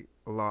essentially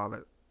a law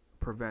that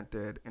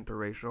prevented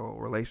interracial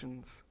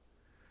relations.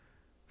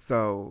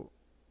 So,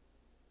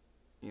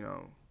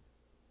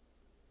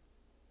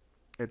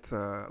 it's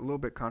a little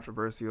bit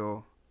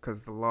controversial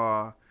because the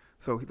law,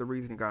 so the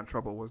reason he got in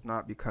trouble was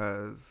not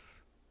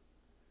because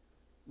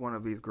one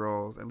of these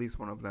girls, at least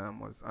one of them,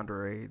 was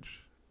underage,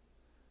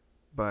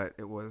 but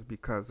it was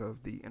because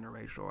of the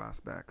interracial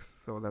aspects.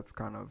 So that's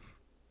kind of,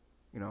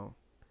 when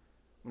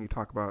you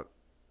talk about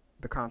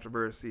the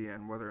controversy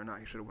and whether or not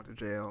he should have went to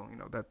jail,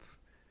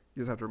 that's,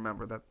 you just have to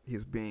remember that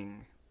he's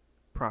being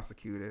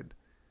prosecuted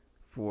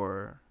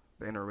for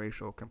the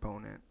interracial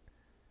component.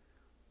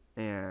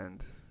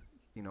 And,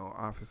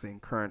 obviously in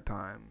current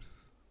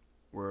times,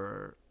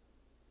 we're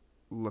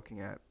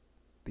looking at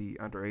the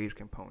underage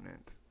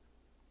component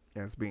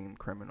as being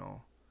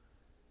criminal.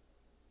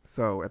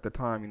 So at the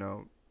time,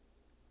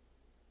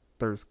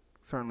 there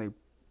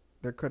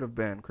could have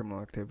been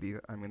criminal activity.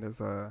 I mean,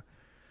 it's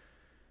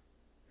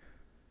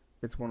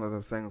one of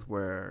those things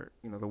where,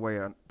 the way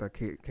the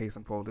case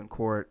unfolded in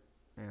court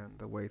and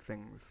the way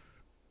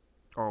things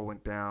all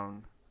went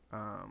down,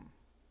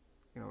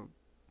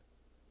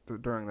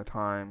 during the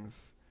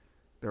times,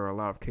 there were a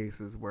lot of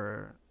cases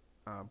where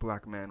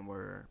black men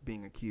were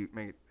being accused,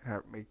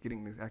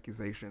 getting these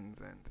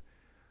accusations, and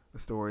the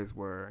stories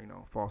were,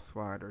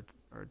 falsified or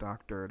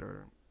doctored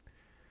or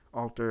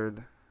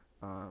altered,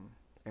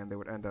 and they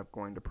would end up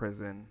going to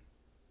prison,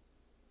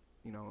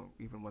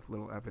 even with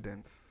little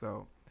evidence.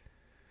 So,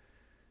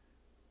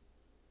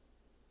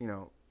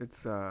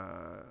 it's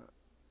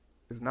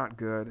not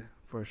good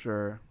for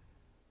sure.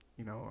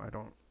 I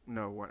don't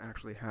know what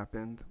actually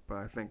happened, but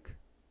I think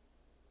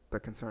the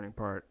concerning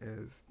part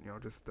is,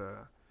 just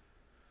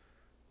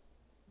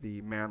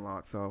the Mann law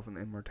itself and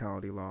the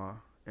immortality law,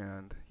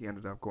 and he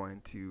ended up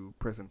going to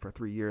prison for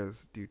 3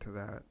 years due to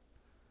that.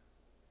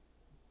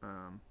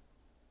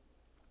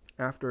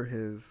 after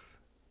his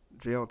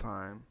jail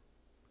time,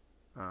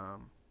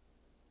 um,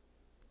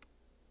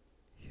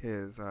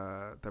 his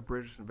the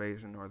British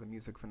invasion, or the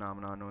music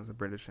phenomenon known as the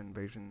British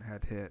invasion,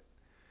 had hit,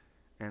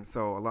 and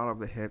so a lot of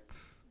the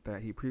hits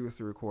that he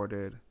previously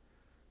recorded,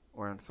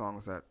 or in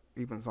songs that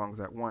even songs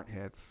that weren't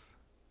hits,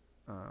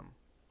 um,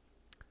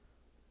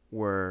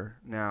 were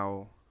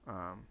now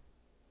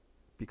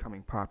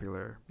becoming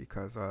popular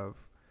because of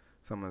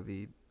some of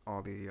the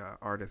all the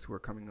artists who were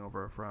coming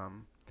over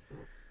from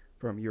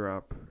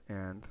Europe,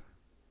 and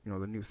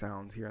the new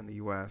sounds here in the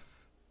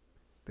U.S.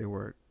 They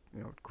were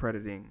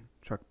crediting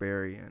Chuck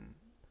Berry, and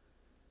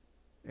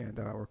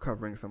were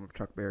covering some of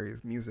Chuck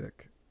Berry's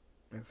music,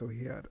 and so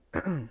he had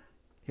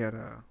he had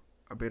a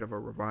bit of a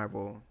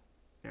revival,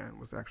 and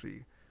was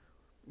actually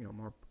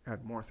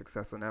had more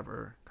success than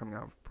ever coming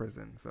out of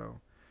prison.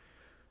 So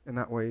in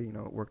that way,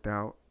 it worked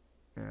out,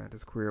 and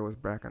his career was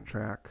back on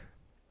track.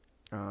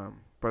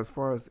 But as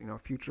far as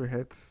future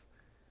hits,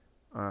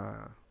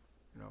 uh,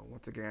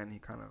 once again he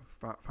kind of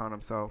found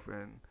himself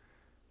in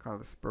kind of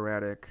the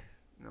sporadic,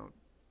 you know,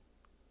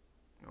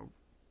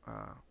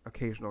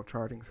 occasional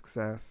charting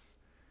success.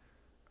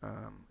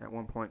 At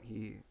one point,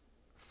 he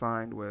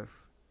signed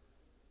with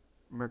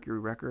Mercury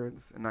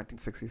Records in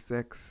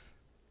 1966,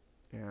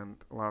 and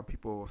a lot of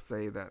people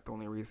say that the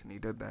only reason he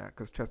did that,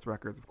 because Chess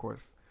Records, of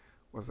course,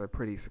 was a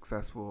pretty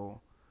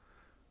successful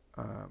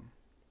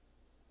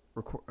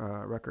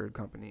record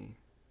company,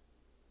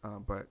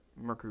 but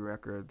Mercury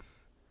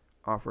Records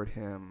offered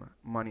him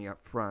money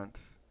up front,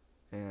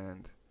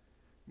 and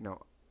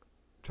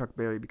Chuck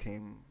Berry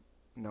became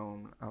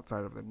known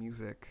outside of the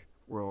music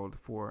world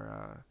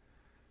for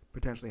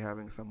potentially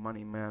having some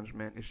money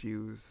management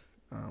issues.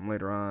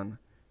 Later on,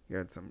 he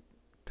had some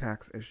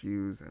tax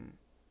issues, and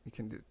he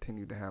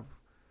continued to have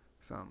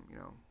some,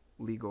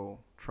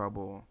 legal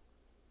trouble.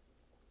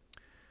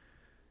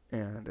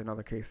 And in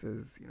other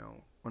cases,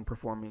 when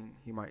performing,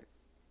 he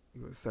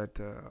was said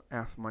to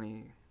ask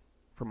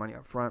for money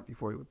up front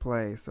before he would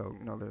play. So,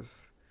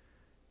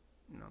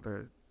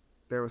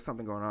 there was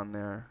something going on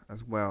there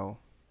as well.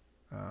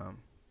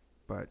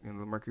 But the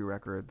Mercury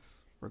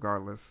Records,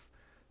 regardless,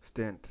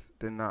 stint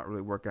did not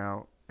really work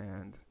out,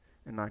 and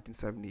in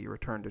 1970 he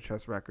returned to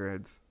Chess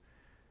Records,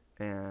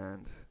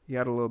 and he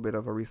had a little bit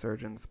of a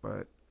resurgence,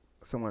 but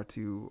similar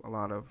to a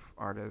lot of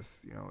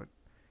artists,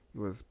 he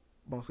was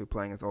mostly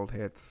playing his old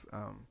hits.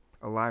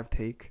 A live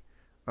take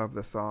of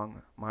the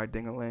song My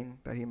Ding-a-Ling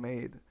that he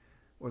made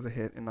was a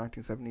hit in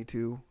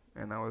 1972,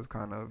 and that was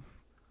kind of,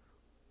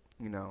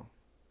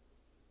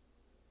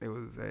 it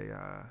was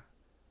a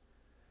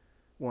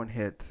one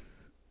hit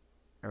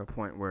at a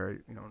point where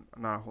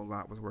not a whole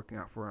lot was working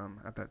out for him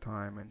at that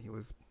time, and he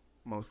was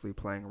mostly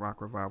playing rock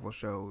revival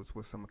shows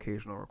with some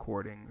occasional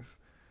recordings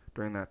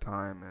during that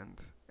time. And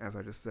as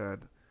I just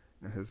said,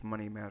 his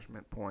money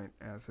management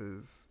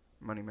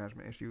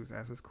issues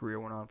as his career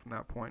went on from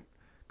that point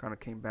kind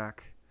of came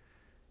back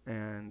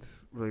and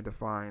really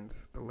defined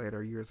the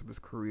later years of his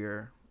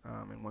career.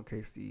 In one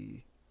case,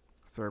 he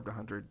served a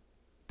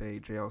 100-day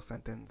jail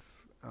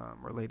sentence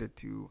related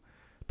to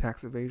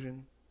tax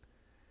evasion.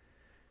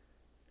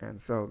 And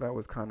so that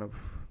was kind of,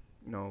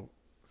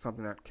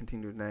 something that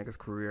continued to nag his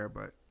career.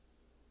 But,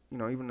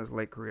 even in his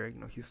late career,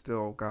 he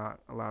still got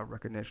a lot of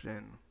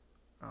recognition,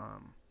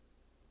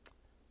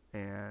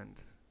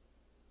 and,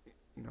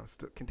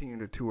 still continued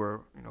to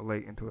tour,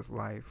 late into his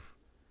life.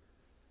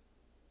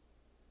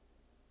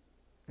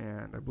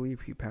 And I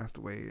believe he passed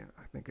away,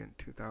 I think in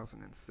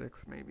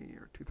 2006 maybe,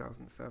 or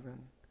 2007.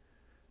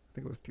 I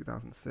think it was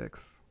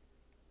 2006.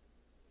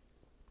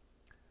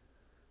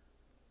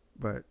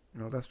 But,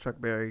 that's Chuck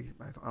Berry.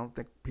 I don't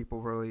think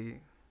people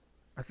really,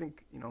 I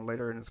think,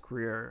 later in his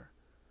career,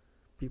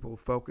 people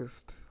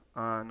focused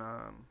on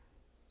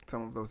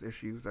some of those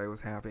issues that he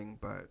was having,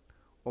 but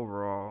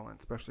overall, and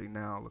especially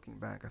now looking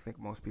back, I think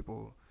most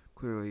people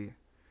clearly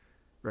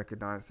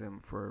recognize him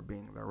for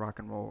being the rock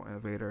and roll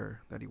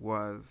innovator that he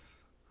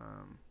was,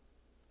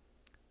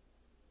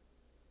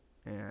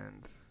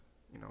 and,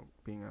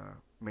 being a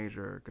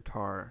major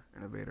guitar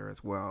innovator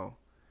as well.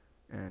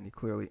 And he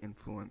clearly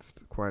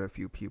influenced quite a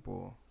few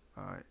people,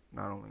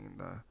 not only in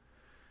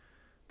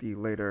the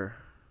later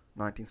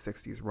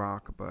 1960s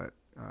rock, but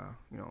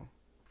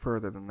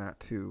further than that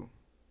too.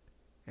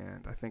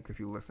 And I think if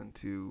you listen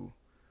to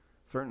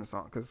certain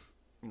songs, because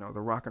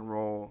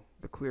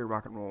the clear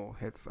rock and roll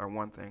hits are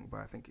one thing,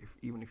 but I think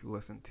even if you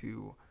listen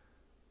to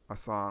a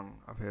song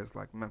of his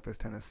like Memphis,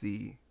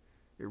 Tennessee,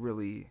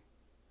 you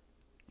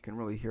can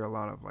really hear a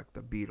lot of like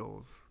the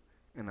Beatles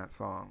in that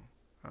song.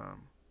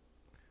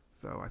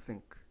 So I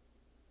think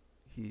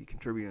he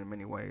contributed in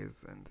many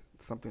ways, and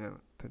it's something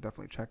to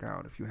definitely check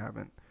out if you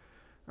haven't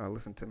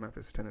listened to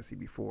Memphis, Tennessee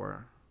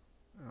before.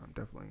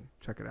 Definitely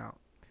check it out.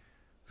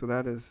 So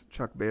that is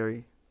Chuck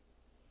Berry.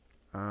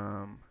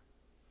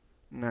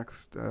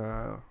 Next,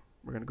 we're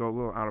going to go a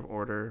little out of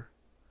order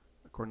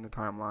according to the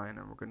timeline,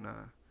 and we're going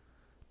to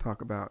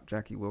talk about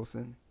Jackie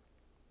Wilson.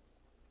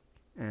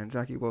 And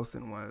Jackie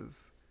Wilson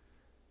was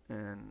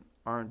an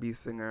R&B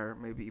singer,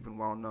 maybe even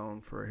well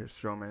known for his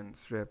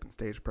showmanship and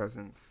stage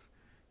presence.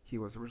 he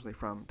was originally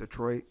from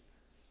Detroit,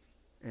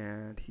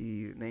 and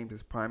he named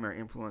his primary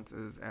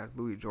influences as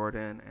Louis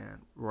Jordan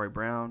and Roy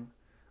Brown.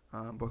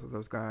 Both of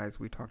those guys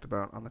we talked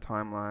about on the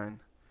timeline.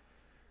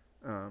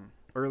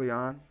 Early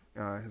on,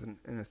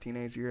 in his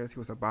teenage years, he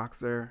was a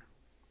boxer,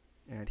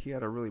 and he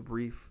had a really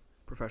brief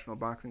professional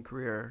boxing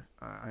career.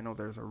 I know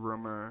there's a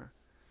rumor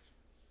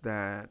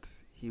that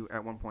he,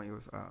 at one point, he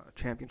was a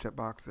championship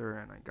boxer,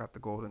 and I got the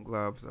Golden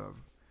Gloves of,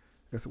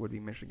 I guess it would be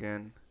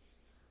Michigan.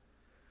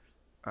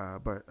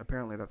 But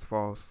apparently that's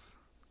false.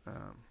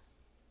 Um,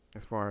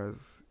 as far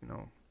as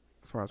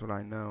as far as what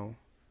I know,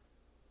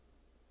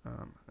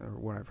 or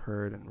what I've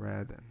heard and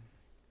read and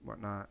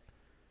whatnot.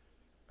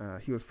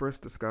 He was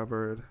first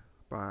discovered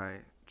by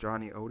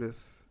Johnny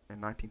Otis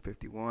in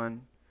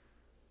 1951,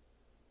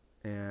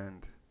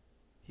 and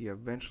he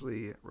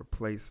eventually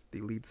replaced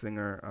the lead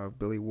singer of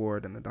Billy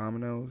Ward and the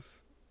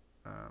Dominoes.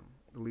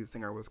 The lead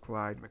singer was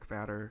Clyde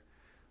McPhatter.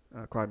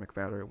 Clyde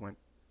McPhatter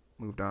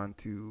moved on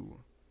to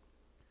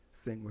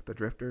sing with the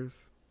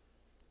Drifters.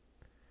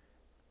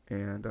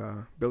 And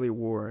Billy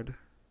Ward,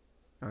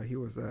 he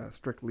was a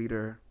strict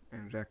leader,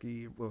 and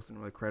Jackie Wilson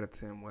really credits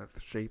him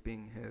with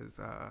shaping his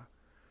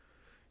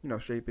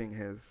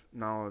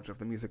knowledge of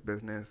the music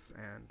business,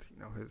 and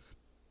his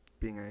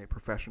being a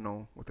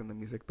professional within the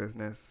music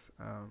business,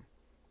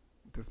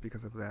 just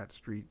because of that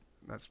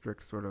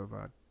strict sort of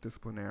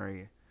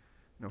disciplinary,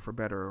 for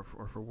better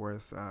or for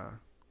worse,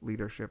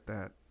 leadership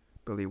that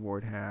Billy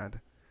Ward had.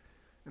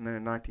 And then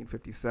in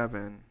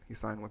 1957, he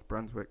signed with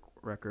Brunswick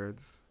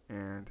Records,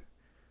 and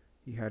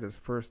he had his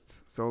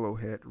first solo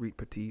hit, Reet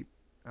Petite.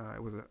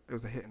 It was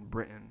a hit in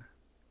Britain,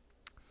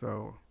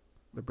 so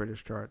the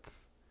British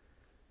charts.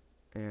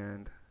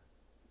 And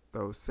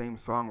those same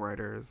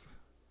songwriters,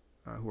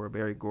 who are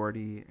Berry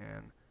Gordy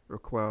and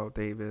Raquel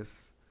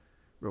Davis,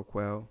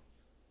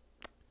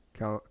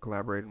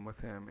 collaborating with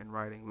him in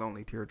writing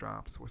Lonely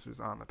Teardrops, which is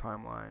on the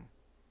timeline.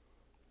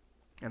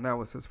 And that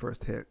was his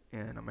first hit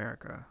in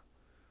America.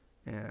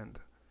 And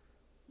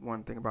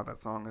one thing about that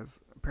song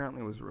is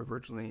apparently it was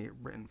originally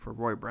written for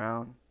Roy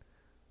Brown.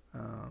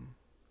 I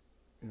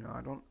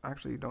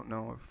don't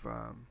know if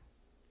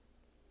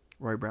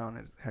Roy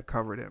Brown had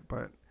covered it,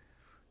 but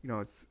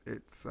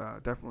it's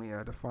definitely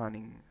a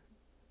defining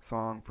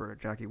song for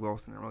Jackie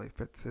Wilson. It really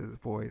fits his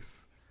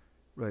voice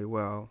really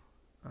well.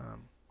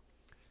 And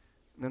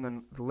then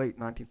in the late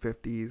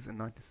 1950s and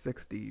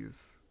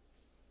 1960s,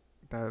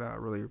 that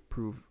really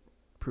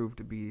proved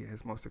to be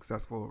his most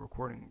successful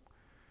recording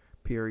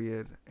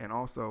period, and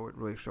also it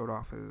really showed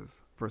off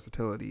his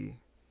versatility,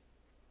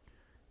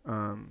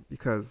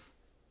 because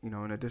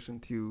in addition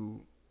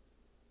to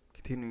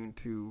continuing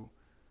to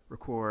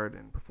record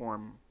and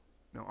perform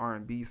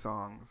R&B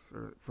songs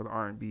or for the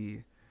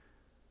R&B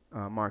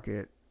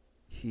market,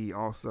 he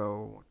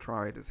also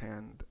tried his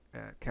hand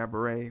at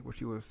cabaret, which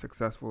he was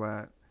successful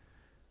at,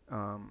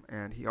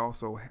 and he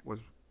also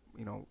was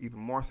even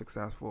more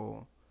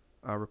successful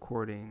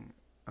recording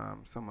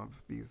some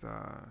of these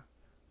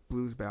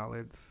blues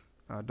ballads,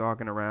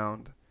 Dogging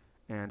Around,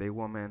 and A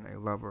Woman, a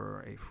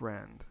Lover, a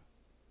Friend.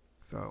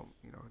 So,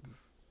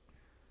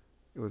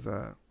 it was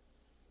a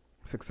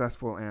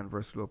successful and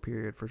versatile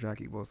period for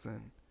Jackie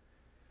Wilson.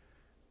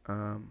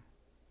 And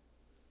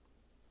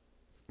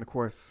of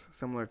course,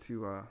 similar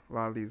to a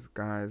lot of these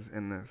guys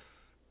in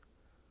this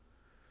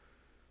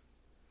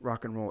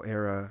rock and roll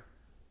era,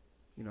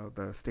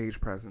 the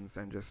stage presence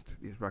and just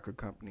these record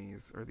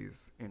companies or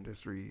these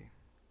industry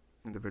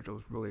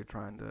individuals really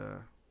trying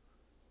to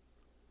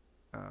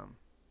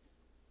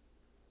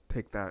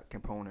take that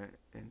component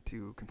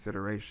into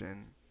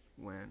consideration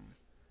when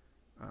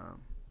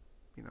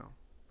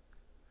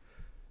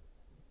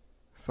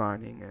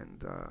signing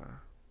and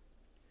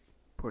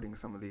putting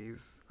some of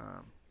these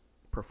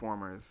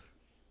performers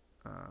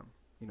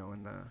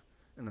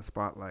in the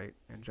spotlight.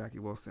 And Jackie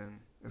Wilson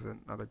is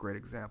another great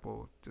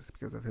example, just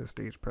because of his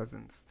stage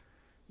presence.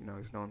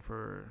 He's known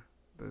for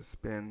the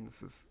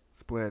spins, the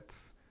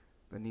splits,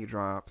 the knee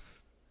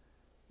drops.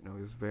 He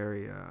was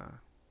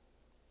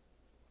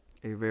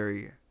a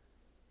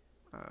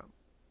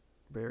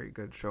very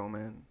good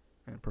showman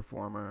and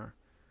performer.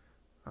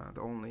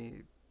 The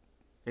only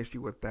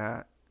issue with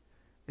that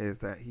is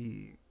that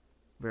he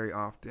very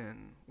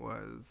often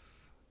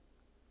was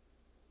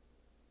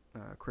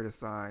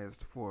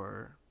criticized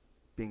for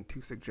being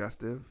too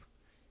suggestive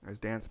in his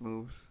dance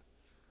moves,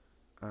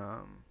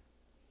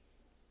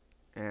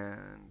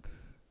 and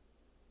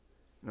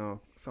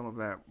some of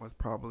that was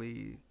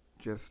probably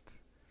just,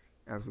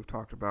 as we've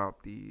talked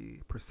about, the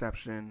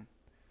perception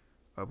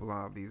of a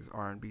lot of these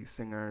R&B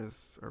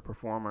singers or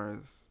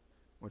performers,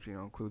 which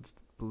includes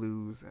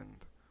blues and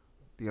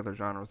the other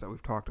genres that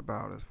we've talked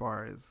about, as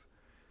far as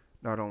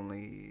not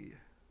only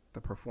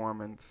the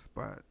performance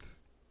but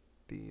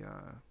the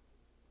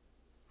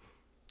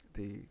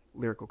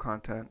lyrical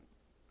content.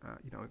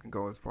 It can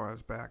go as far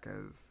as back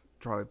as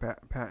Charlie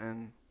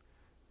Patton,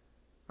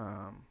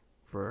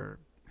 for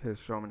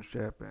his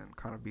showmanship and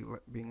kind of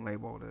being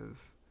labeled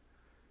as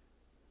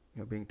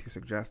being too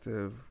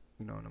suggestive,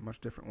 in a much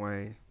different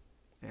way.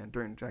 And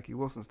during Jackie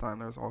Wilson's time,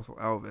 there was also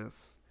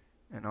Elvis,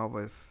 and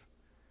Elvis,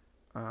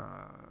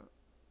 uh,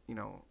 you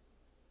know,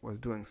 was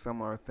doing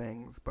similar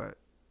things, but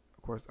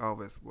of course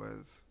Elvis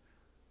was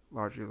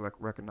largely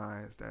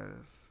recognized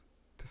as,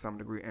 to some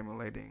degree,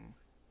 emulating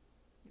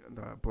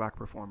the black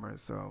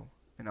performers. So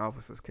in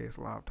Elvis's case,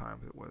 a lot of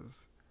times it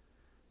was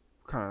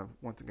kind of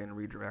once again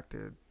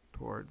redirected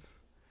towards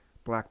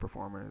black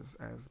performers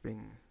as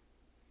being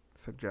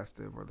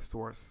suggestive or the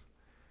source.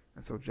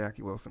 And so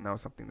Jackie Wilson, that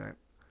was something that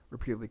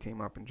repeatedly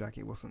came up in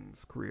Jackie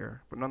Wilson's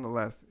career. But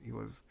nonetheless, he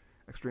was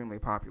extremely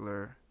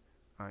popular.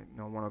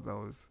 One of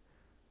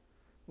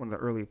the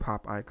early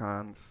pop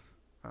icons.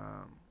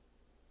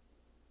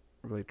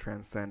 Really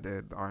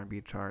transcended the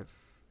R&B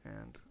charts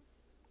and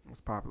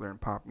was popular in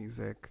pop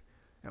music.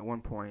 At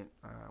one point,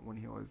 when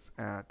he was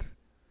at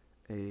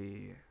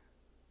a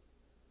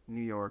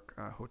New York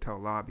hotel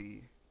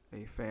lobby,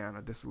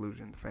 a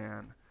disillusioned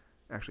fan,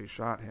 actually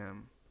shot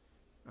him,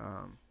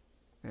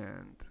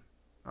 and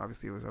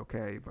obviously it was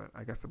okay, but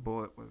I guess the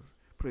bullet was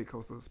pretty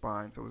close to the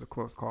spine, so it was a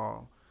close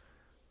call.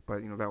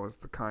 But that was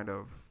the kind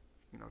of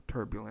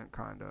turbulent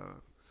kind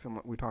of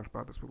similar. We talked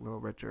about this with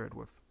Little Richard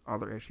with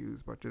other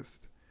issues, but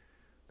just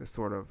this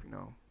sort of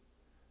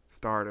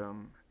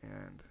stardom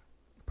and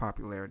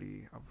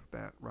popularity of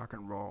that rock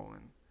and roll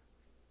and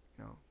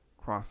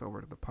crossover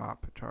to the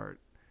pop chart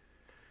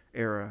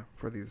era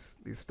for these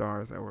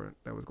stars that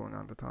was going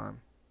on at the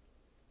time.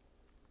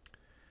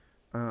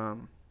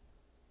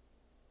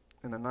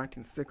 In the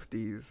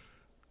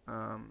 1960s,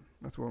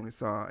 that's when we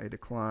saw a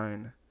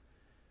decline.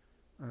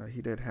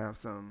 He did have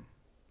some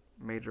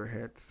major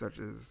hits such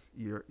as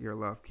Your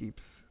Love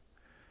Keeps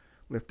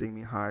Lifting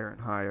Me Higher and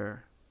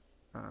Higher,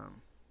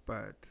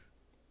 but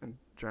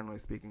generally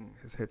speaking,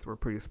 his hits were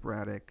pretty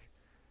sporadic,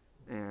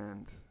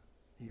 and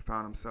he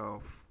found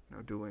himself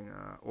doing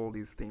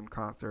oldies themed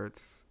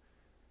concerts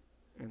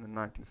in the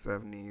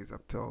 1970s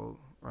up till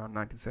around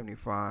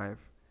 1975.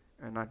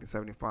 And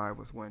 1975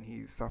 was when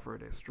he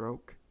suffered a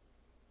stroke.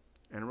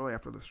 And really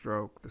after the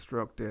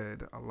stroke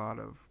did a lot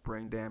of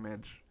brain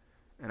damage.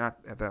 And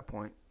at that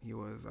point, he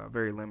was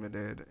very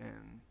limited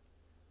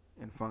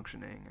in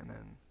functioning. And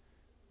then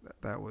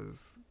that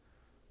was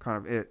kind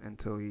of it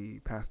until he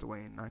passed away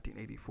in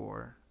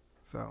 1984.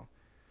 So,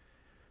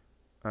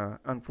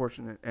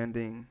 unfortunate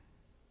ending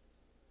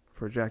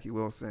for Jackie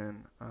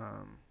Wilson.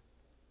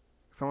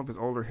 Some of his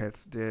older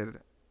hits did,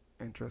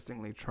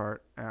 interestingly,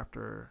 chart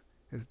after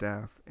his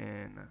death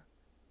in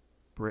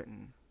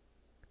Britain.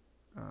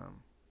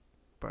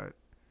 But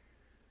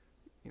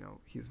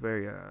he's a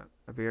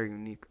very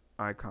unique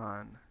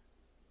icon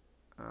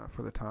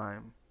for the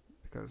time,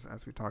 because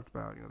as we talked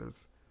about, that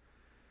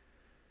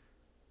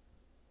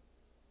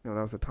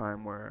was a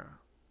time where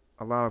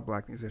a lot of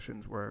black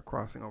musicians were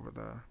crossing over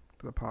to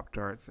the pop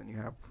charts, and you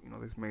have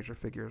these major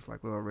figures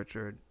like Little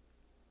Richard,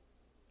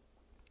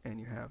 and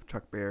you have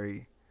Chuck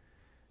Berry,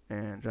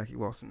 and Jackie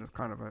Wilson is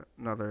kind of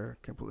another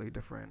completely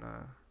different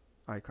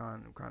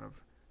icon who kind of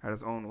had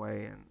his own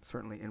way and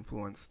certainly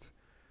influenced,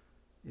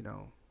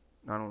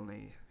 not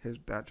only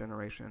that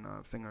generation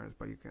of singers,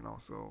 but you can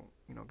also,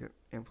 get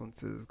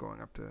influences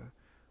going up to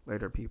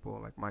later people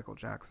like Michael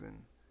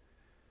Jackson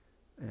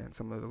and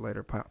some of the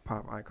later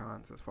pop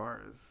icons as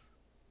far as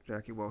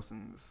Jackie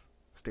Wilson's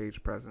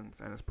stage presence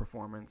and his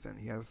performance. And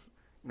he has,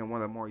 one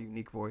of the more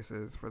unique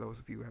voices. For those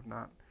of you who have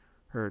not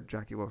heard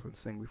Jackie Wilson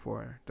sing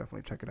before,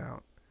 definitely check it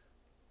out.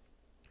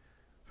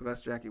 So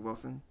that's Jackie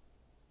Wilson.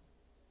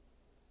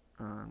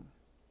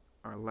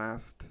 Our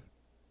last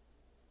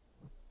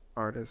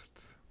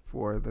artist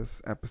for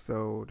this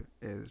episode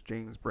is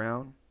James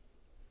Brown.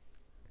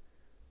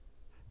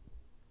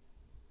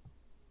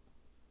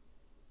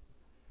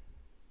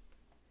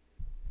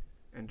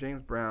 And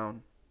James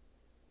Brown,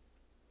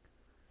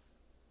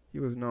 he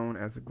was known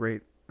as a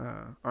great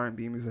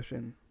R&B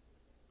musician.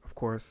 Of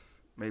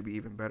course, maybe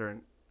even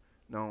better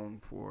known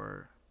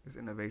for his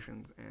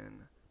innovations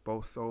in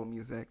both soul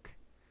music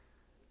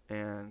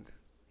and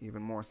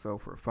even more so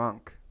for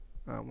funk,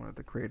 one of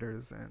the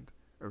creators and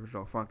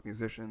original funk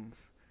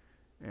musicians.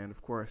 And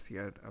of course, he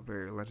had a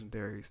very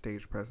legendary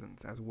stage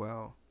presence as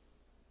well.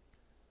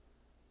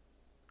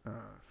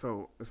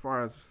 So as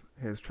far as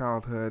his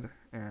childhood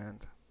and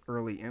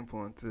early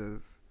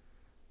influences,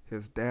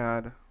 his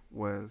dad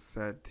was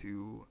said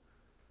to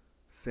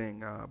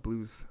sing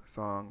blues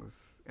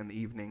songs in the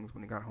evenings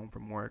when he got home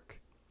from work.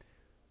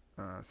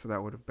 So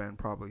that would have been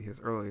probably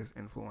his earliest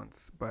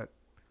influence. But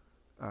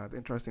the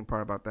interesting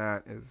part about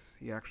that is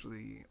he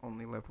actually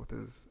only lived with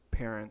his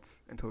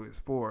parents until he was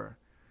 4.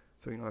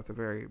 So, that's a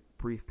very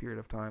brief period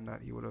of time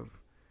that he would have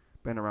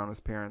been around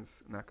his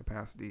parents in that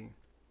capacity.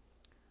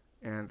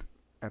 And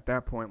at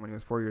that point, when he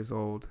was 4 years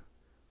old,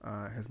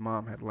 his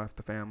mom had left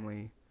the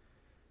family,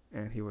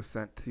 and he was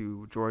sent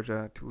to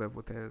Georgia to live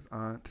with his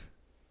aunt.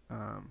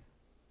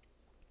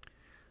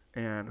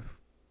 And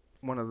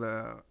one of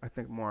the, I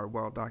think, more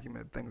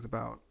well-documented things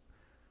about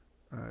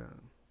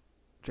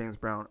James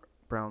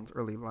Brown's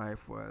early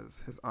life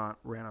was his aunt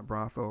ran a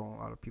brothel.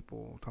 A lot of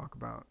people talk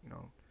about,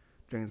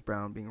 James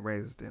Brown being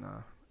raised in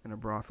a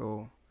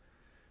brothel.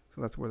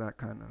 So that's where that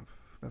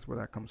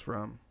comes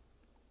from.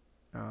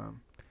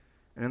 Um,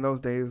 and in those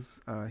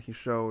days, he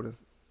showed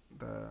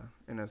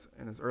in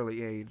his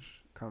early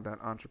age kind of that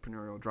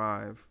entrepreneurial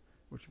drive,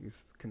 which you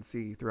can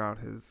see throughout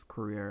his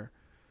career.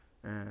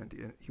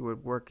 And he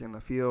would work in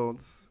the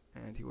fields,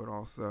 and he would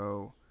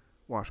also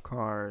wash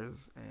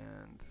cars,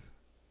 and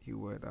he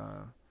would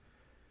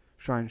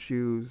shine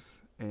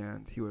shoes,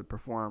 and he would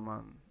perform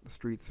on the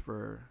streets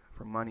for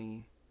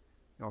money.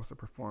 He also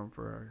performed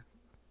for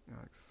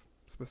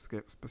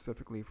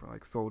specifically for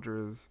like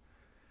soldiers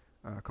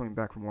coming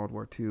back from World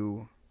War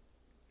II.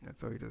 And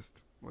so he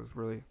just was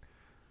really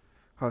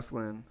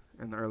hustling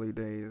in the early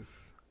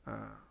days.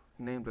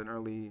 He named an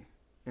early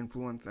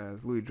influence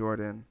as Louis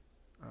Jordan.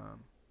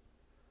 Um,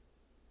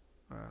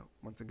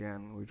 Once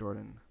again, Louis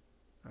Jordan,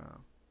 uh,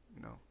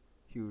 you know,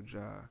 huge,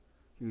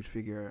 huge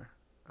figure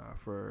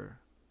for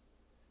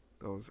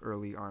those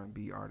early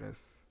R&B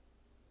artists.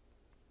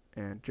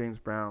 And James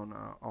Brown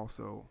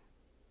also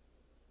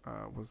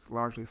was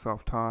largely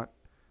self-taught.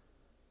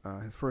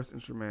 His first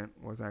instrument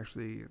was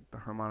actually the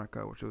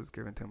harmonica, which was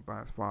given to him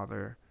by his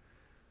father.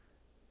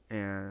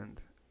 And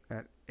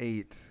at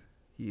 8,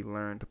 he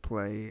learned to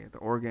play the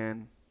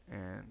organ,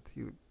 and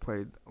he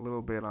played a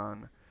little bit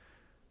on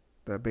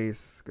the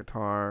bass,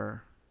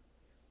 guitar,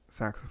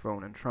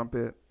 saxophone, and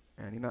trumpet.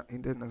 And he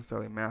didn't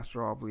necessarily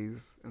master all of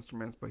these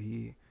instruments, but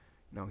he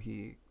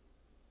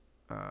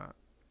uh,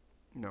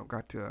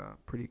 got to a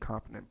pretty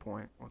competent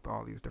point with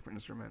all these different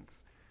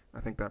instruments. I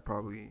think that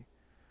probably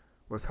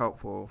was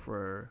helpful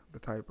for the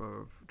type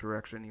of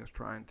direction he was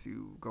trying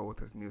to go with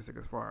his music,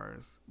 as far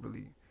as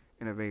really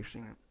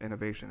innovation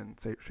and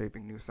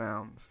shaping new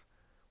sounds.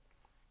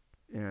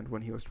 And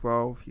when he was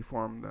 12, he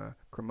formed the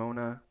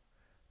Cremona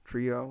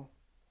Trio.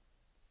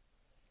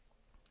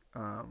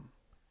 So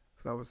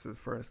that was his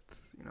first,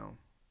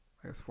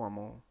 I guess,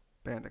 formal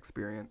band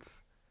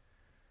experience.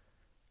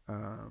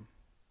 Um,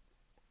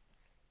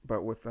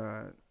 but with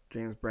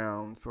James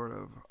Brown's sort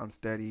of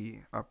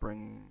unsteady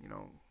upbringing,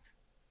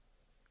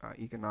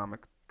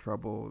 economic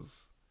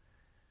troubles,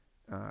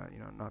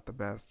 not the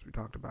best. We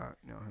talked about,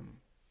 him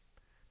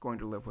going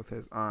to live with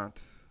his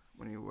aunt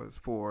when he was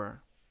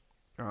 4.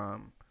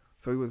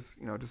 So he was,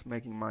 just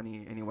making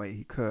money any way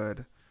he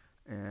could.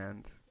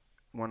 And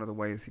one of the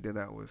ways he did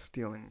that was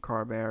stealing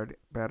car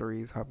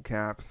batteries,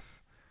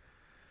 hubcaps,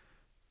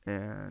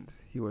 and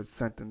he would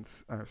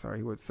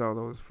he would sell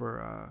those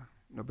for,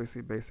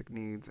 basically basic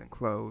needs and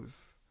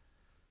clothes.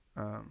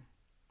 Um,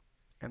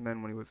 and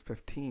then when he was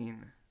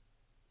 15,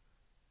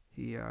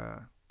 he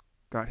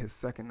got his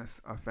second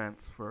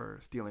offense for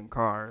stealing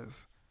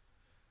cars,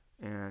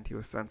 and he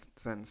was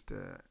sentenced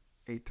to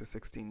 8 to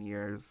 16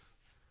 years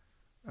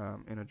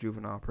in a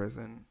juvenile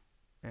prison.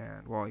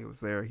 And while he was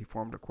there, he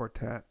formed a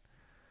quartet,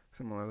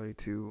 similarly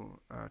to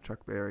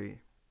Chuck Berry.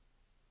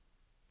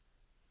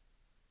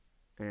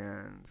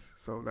 And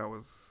so that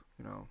was,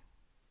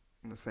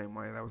 in the same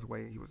way, that was the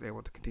way he was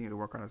able to continue to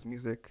work on his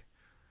music.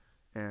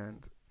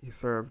 And he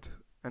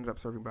ended up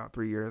serving about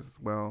 3 years as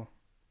well.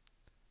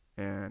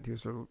 And he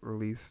was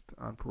released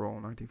on parole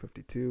in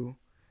 1952.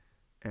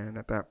 And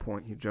at that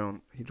point, he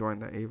joined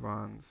the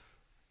Avons,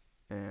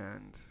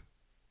 and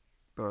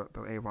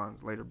the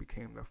Avons later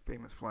became the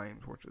Famous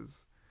Flames, which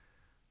is,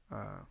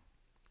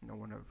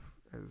 one of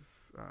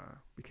his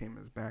became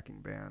his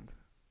backing band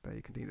that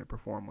he continued to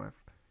perform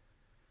with.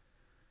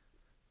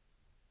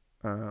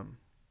 And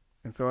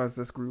so as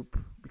this group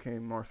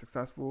became more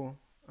successful,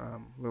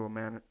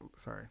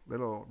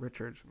 Little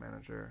Richard's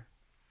manager,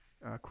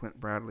 Clint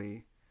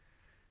Bradley,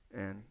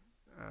 and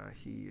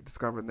he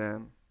discovered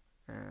them,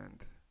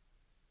 and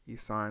he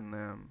signed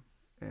them,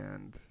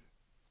 and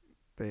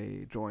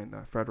they joined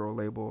the federal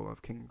label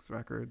of King's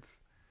Records.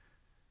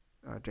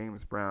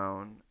 James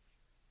Brown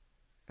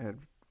had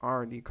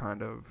already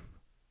kind of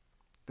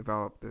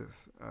developed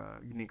this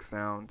unique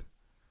sound,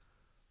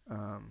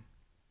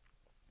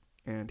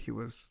 and he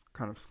was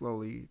kind of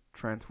slowly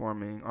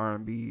transforming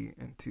R&B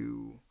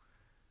into,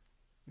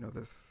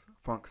 this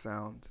funk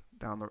sound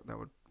that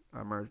would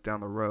emerge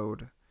down the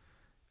road.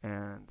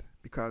 And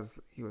because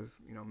he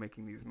was,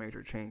 making these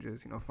major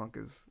changes, funk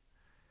is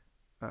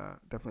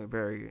definitely a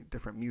very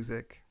different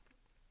music.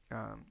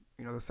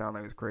 The sound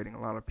that he was creating,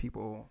 a lot of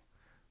people,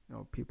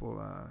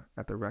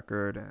 at the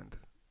record and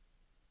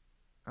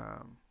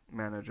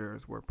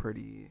managers were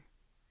pretty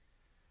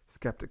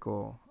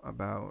skeptical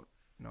about,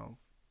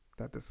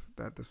 that this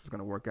was going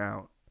to work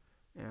out,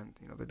 and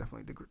they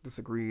definitely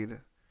disagreed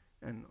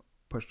and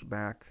pushed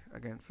back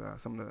against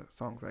some of the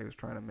songs that he was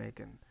trying to make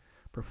and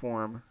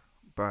perform.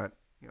 But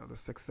the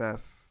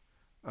success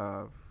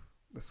of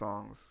the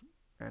songs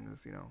and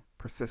his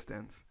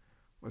persistence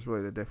was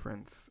really the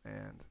difference.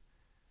 And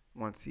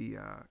once he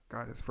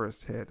got his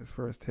first hit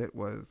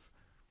was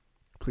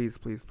Please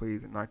Please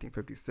Please in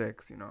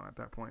 1956. At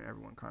that point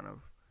everyone kind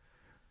of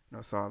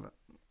saw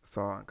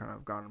and kind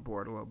of got on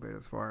board a little bit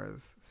as far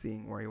as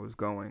seeing where he was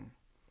going.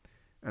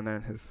 And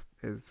then his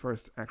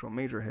first actual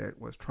major hit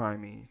was Try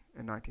Me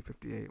in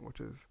 1958, which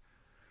is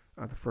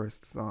the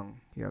first song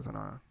he has on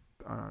our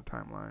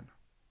timeline.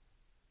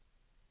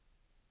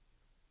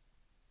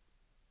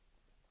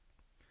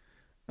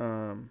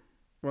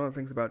 one of the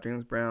things about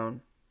James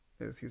Brown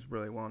is he's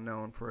really well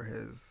known for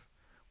his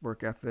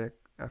work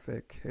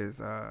ethic,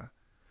 his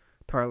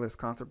tireless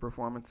concert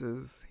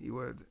performances. He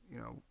would,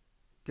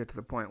 get to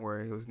the point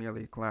where he was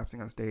nearly collapsing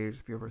on stage.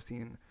 If you ever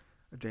seen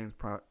a James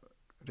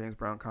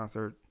Brown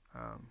concert,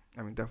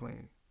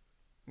 definitely,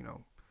 you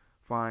know,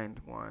 find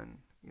one.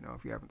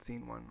 If you haven't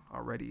seen one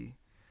already,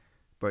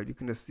 but you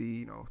can just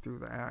see, through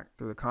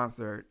the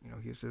concert,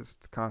 he's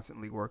just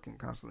constantly working,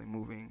 constantly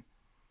moving,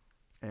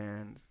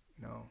 and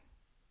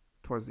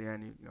towards the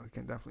end, you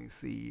can definitely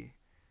see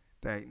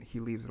that he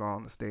leaves it all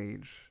on the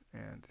stage,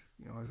 and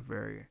is a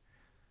very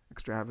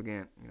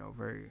extravagant,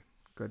 very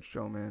good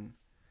showman.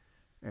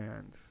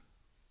 And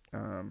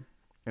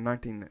in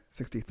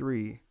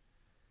 1963,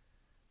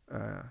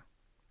 uh,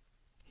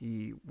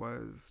 he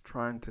was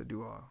trying to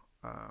do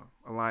a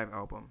live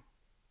album,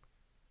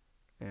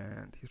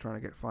 and he's trying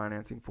to get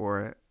financing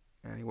for it,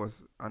 and he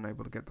was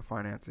unable to get the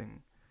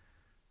financing,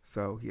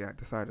 so he had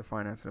decided to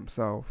finance it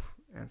himself,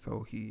 and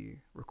so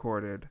he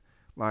recorded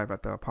Live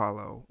at the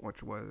Apollo,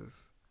 which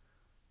was,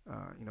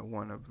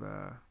 one of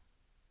the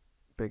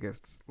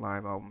biggest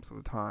live albums of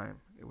the time.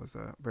 It was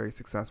very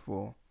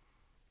successful,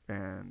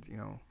 and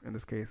in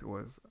this case, it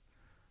was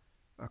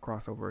a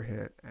crossover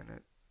hit, and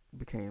it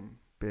became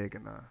big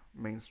in the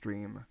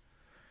mainstream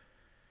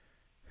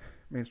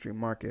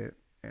market,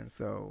 and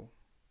so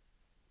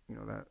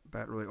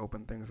that really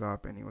opened things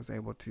up, and he was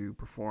able to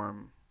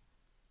perform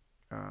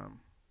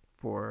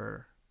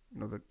for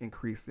the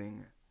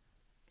increasing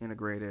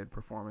integrated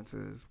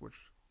performances,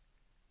 which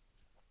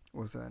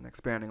was an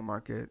expanding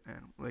market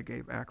and really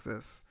gave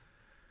access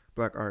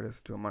black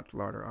artists to a much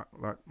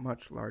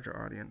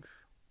larger audience.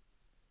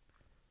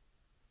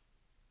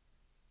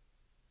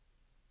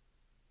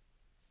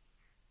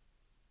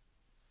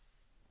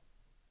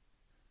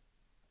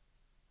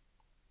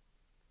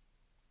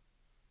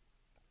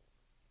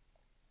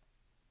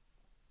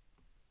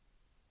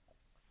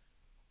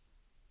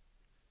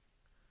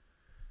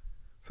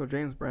 So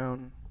James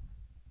Brown,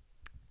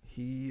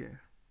 he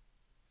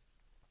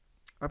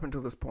up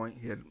until this point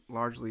he had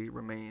largely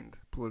remained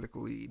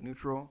politically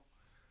neutral,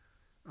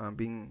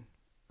 being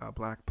a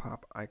black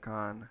pop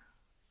icon,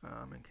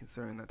 and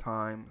considering the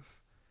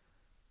times,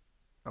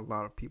 a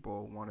lot of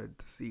people wanted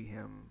to see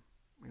him,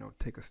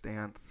 take a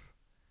stance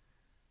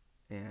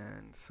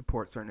and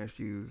support certain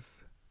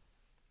issues.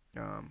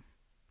 Um,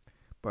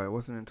 but it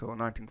wasn't until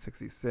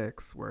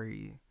 1966 where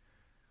he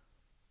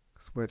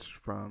switched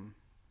from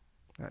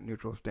that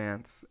neutral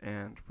stance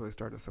and really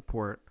started to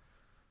support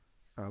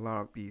a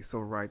lot of the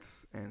civil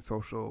rights and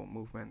social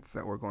movements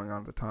that were going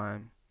on at the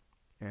time.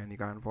 And he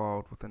got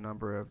involved with a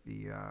number of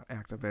the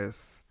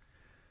activists,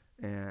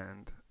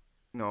 and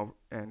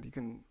and you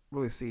can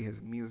really see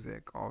his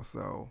music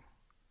also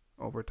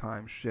over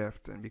time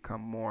shift and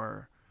become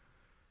more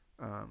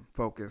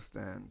focused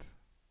and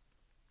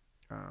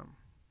um,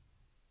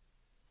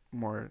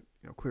 more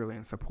clearly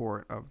in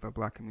support of the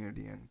black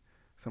community and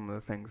some of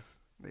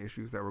the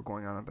issues that were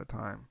going on at the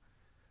time.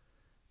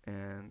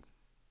 And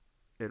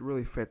it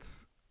really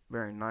fits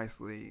very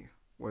nicely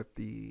with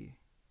the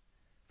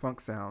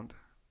funk sound,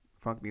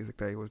 funk music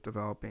that he was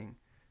developing,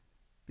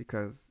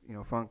 because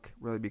funk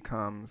really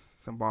becomes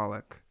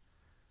symbolic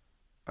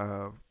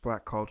of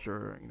black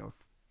culture,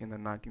 in the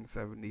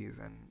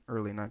 1970s and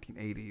early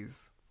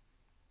 1980s.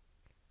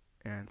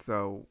 And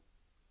so,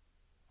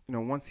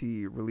 once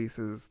he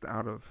releases the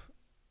Out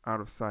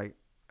of Sight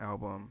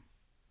album,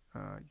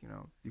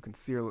 you can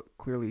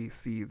clearly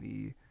see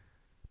the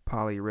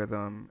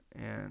polyrhythm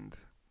and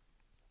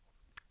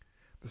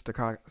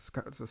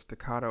the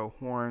staccato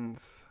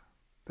horns,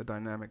 the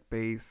dynamic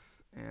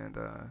bass, and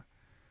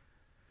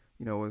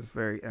it was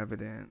very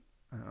evident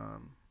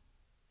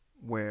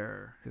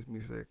where his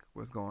music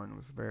was going. It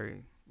was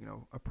very,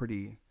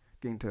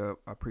 getting to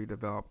a pretty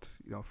developed,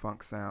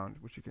 funk sound,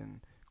 which you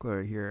can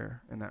clearly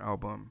hear in that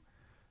album.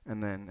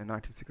 And then in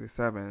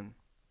 1967,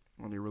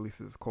 when he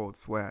releases Cold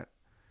Sweat,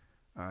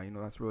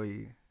 that's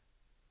really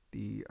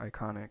the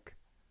iconic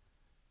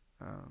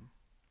um,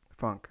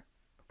 funk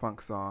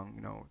funk song.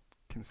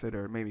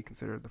 Maybe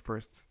considered the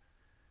first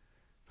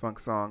funk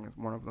song,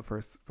 one of the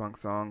first funk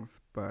songs.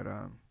 But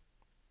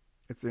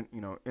it's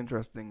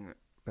interesting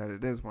that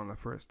it is one of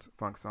the first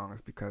funk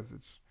songs because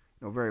it's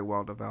very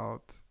well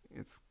developed.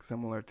 It's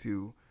similar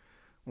to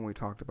when we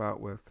talked about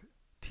with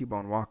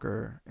T-Bone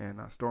Walker and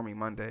Stormy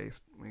Monday.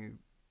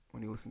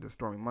 When you listen to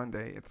Stormy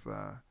Monday, it's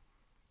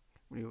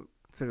when you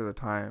consider the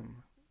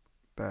time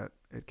that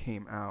it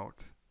came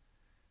out,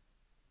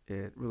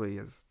 it really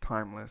is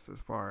timeless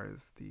as far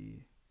as the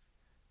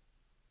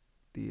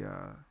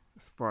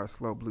as far as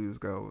slow blues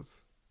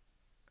goes.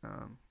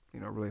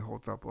 Really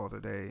holds up well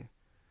today,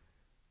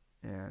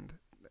 and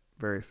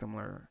very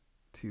similar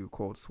to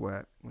Cold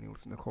Sweat. When you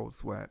listen to Cold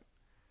Sweat,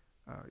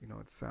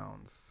 it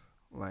sounds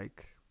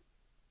like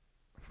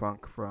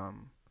funk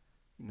from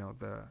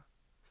the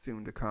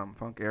soon to come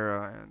funk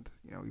era, and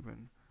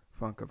even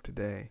funk of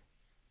today.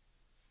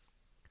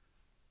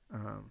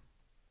 Um,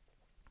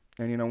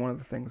 and one of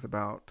the things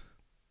about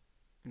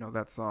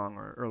that song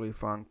or early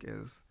funk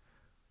is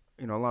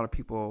a lot of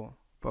people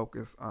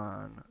focus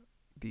on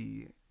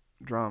the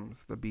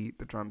drums, the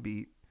drum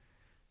beat,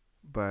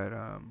 but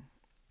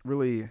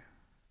really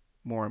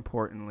more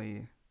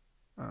importantly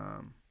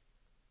um,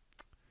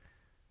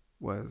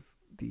 was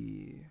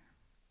the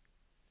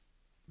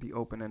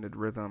open-ended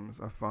rhythms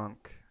of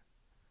funk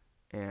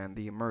and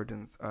the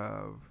emergence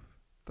of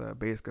the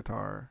bass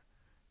guitar,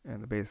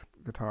 and the bass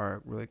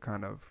guitar really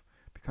kind of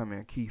becoming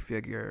a key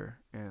figure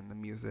in the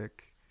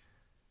music,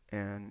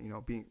 and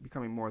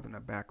becoming more than a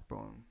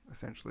backbone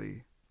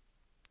essentially.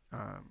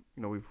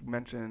 We've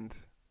mentioned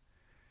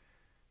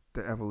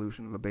the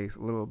evolution of the bass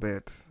a little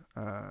bit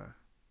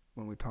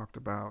when we talked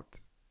about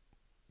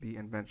the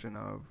invention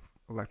of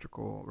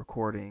electrical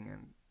recording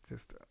and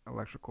just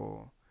electric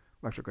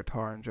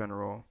guitar in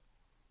general,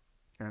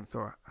 and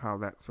so how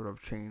that sort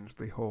of changed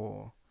the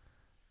whole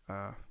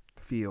uh,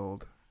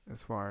 field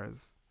as far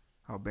as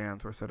how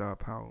bands were set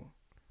up, how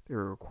they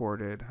were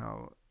recorded,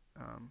 how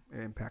it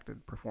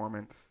impacted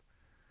performance.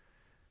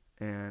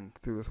 And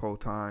through this whole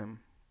time,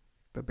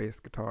 the bass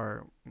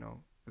guitar,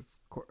 is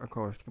of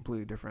course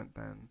completely different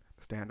than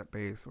the stand-up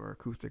bass or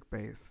acoustic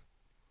bass.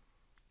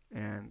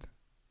 And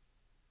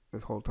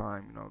this whole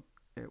time,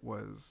 it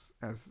was,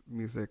 as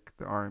music,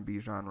 the R&B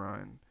genre,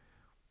 and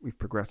we've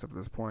progressed up to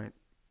this point,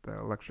 the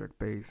electric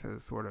bass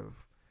has sort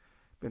of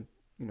been,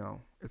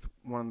 it's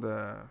one of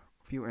the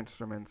few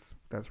instruments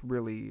that's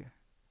really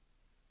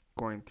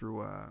going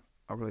through a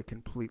really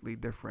completely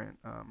different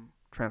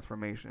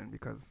transformation,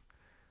 because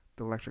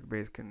the electric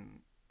bass can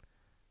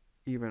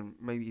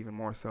maybe even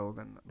more so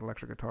than the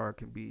electric guitar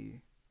can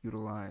be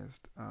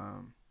utilized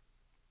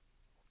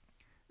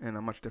in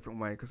a much different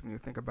way. Because when you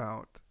think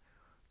about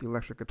the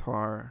electric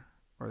guitar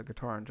or the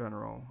guitar in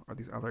general or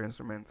these other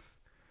instruments,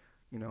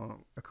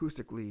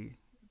 acoustically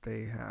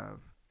they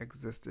have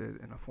existed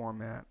in a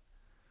format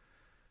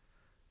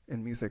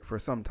in music for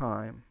some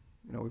time.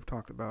 We've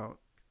talked about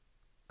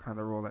kind of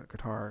the role that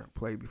guitar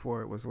played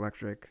before it was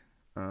electric.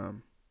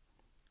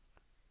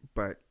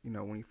 But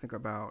when you think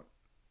about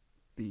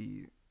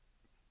the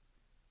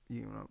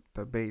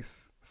the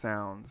bass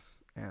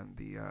sounds and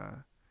the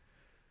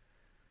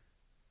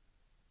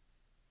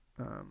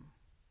um,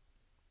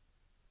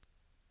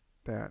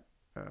 that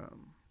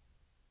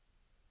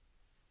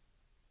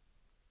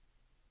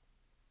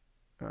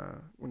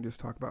when you just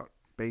talk about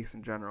bass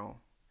in general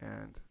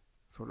and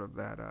sort of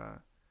that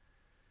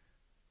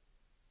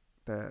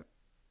that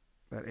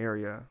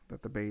area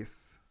that the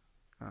bass,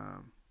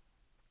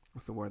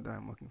 what's the word that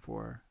I'm looking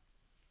for?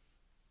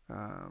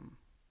 Um,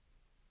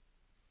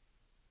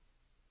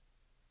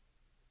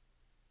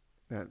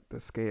 that the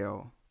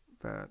scale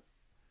that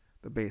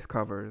the bass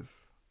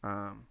covers,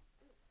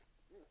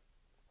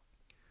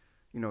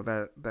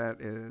 that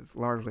is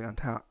largely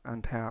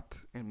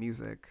untapped in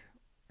music,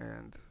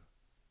 and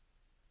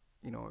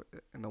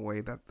in the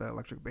way that the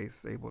electric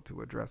bass is able to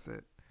address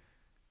it.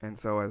 And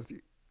so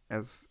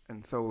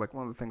like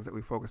one of the things that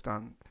we focused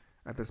on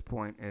at this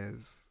point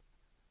is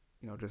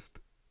just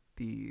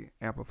the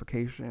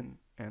amplification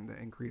and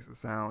the increase of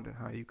sound and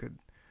how you could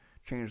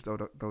change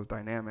those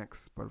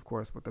dynamics. But of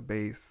course, with the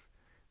bass,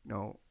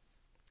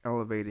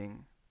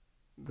 elevating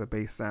the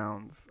bass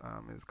sounds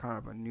is kind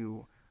of a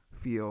new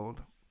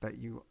field that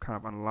you kind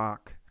of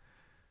unlock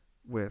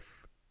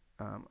with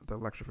the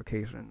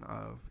electrification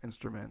of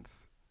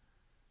instruments,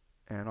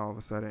 and all of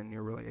a sudden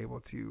you're really able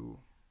to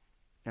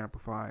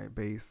amplify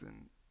bass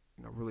and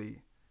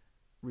really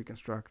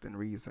reconstruct and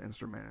reuse the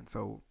instrument. And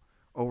so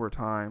over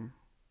time,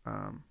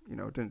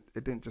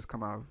 it didn't just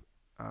come out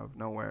of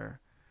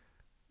nowhere.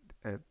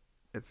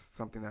 It's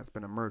something that's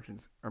been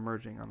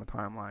emerging on the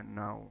timeline.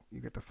 Now you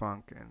get to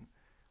funk, and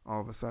all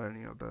of a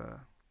sudden,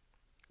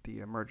 the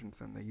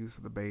emergence and the use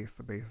of the bass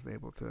is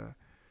able to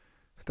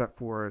step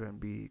forward and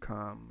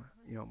become,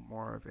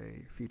 more of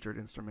a featured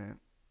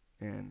instrument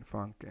in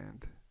funk.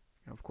 And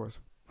of course,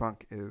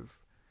 funk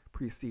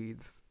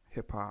precedes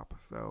hip hop,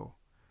 so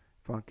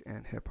funk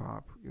and hip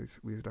hop,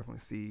 we definitely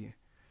see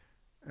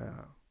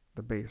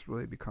the bass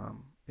really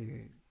become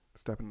a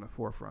step in the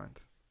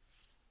forefront.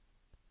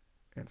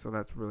 And so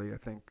that's really, I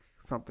think,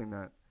 something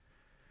that,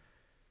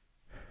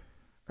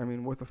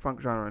 with the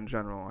funk genre in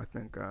general, I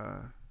think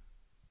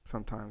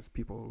sometimes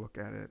people look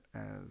at it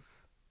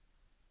as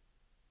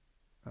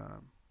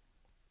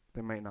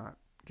they may not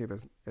give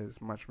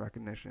as much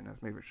recognition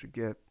as maybe it should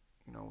get.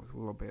 It's a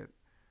little bit,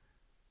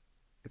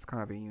 it's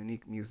kind of a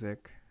unique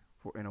music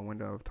in a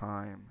window of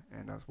time,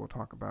 and as we'll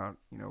talk about,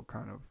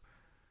 kind of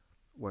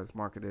was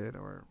marketed,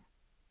 or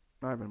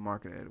not even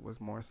marketed, was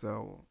more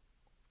so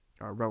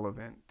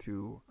relevant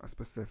to a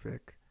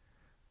specific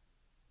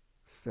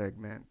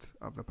segment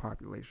of the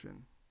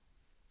population.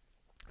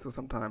 So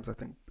sometimes I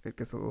think it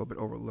gets a little bit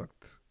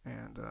overlooked,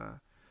 and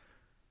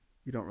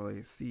you don't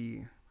really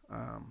see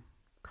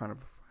kind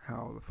of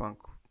how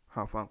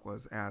funk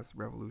was as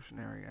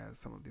revolutionary as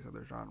some of these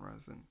other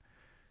genres, and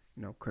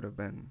could have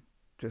been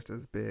just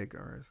as big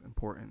or as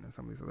important as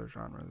some of these other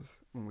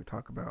genres when we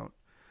talk about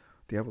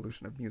the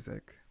evolution of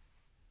music.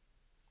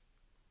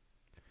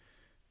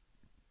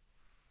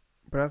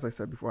 But as I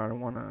said before, I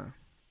want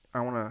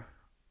to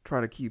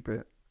try to keep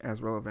it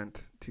as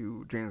relevant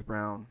to James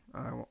Brown,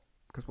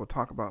 because we'll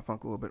talk about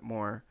funk a little bit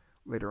more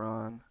later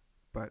on.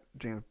 But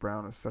James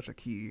Brown is such a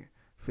key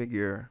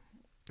figure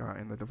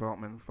in the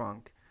development of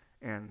funk,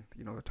 and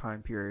the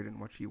time period in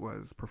which he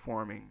was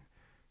performing.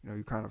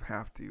 You kind of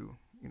have to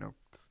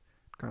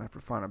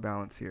find a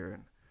balance here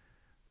and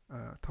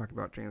talk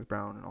about James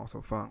Brown and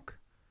also funk.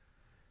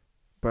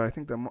 But I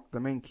think the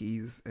main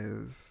keys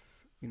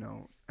is,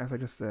 as I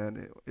just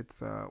said,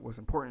 it's was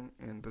important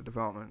in the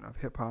development of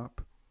hip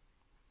hop,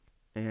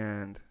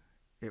 and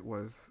it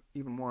was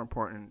even more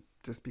important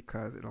just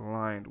because it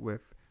aligned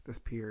with this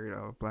period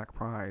of Black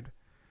Pride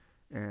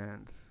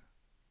and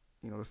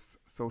this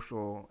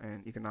social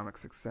and economic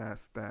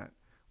success that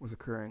was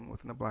occurring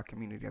within the Black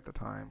community at the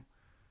time,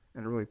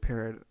 and it really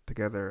paired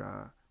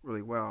together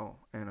really well.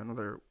 And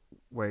another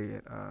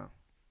way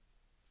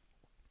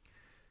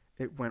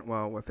it went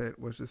well with it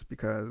was just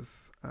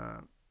because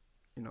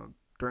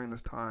during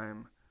this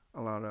time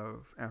a lot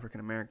of African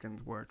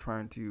Americans were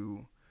trying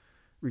to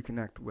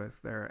reconnect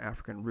with their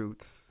African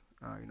roots.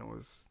 It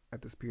was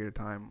at this period of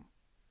time,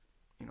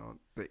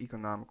 the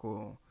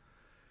economical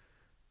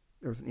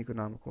there was an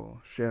economical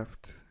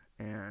shift,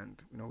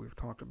 and we've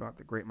talked about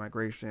the Great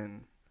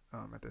Migration.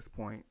 At this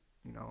point,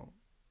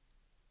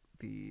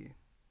 the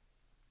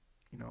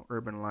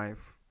urban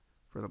life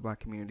for the Black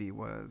community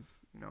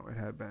was it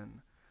had been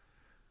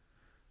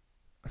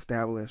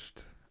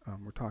established.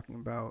 We're talking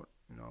about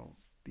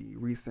the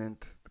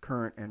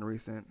current and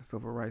recent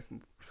civil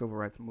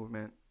rights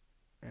movement,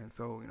 and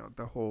so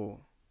the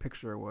whole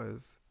picture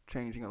was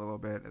changing a little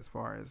bit as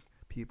far as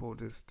people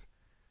just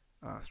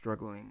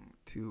struggling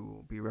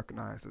to be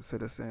recognized as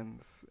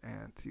citizens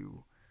and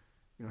to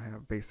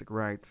have basic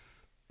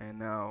rights. And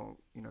now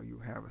you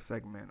have a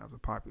segment of the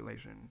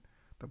population,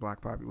 the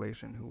Black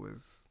population, who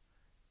is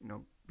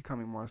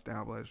becoming more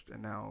established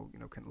and now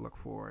can look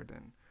forward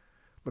and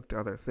look to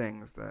other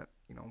things that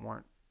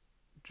weren't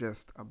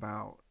just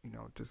about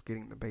just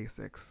getting the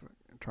basics,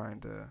 and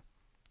trying to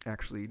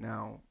actually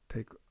now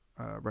take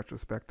a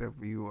retrospective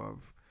view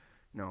of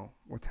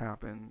what's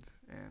happened.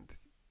 And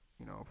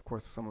of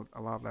course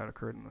a lot of that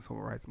occurred in the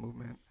civil rights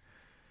movement,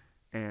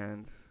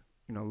 and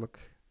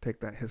take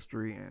that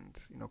history and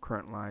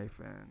current life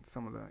and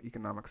some of the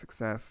economic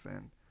success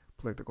and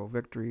political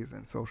victories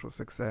and social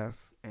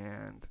success,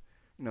 and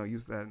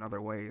use that in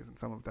other ways. And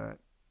some of that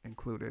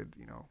included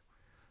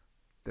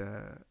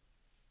the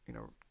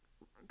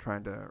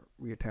trying to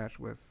reattach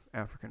with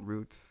African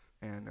roots.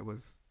 And it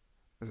was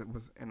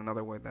in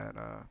another way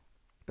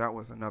that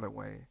was another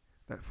way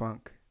that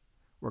funk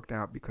worked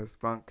out, because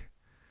funk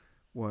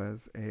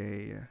was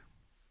it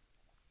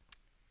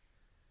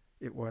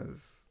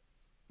was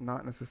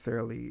not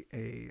necessarily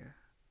a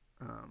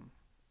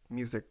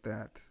music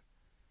that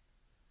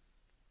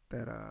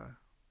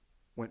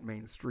went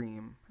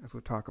mainstream, as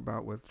we'll talk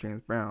about with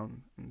James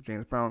Brown. In the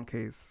James Brown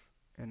case,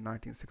 in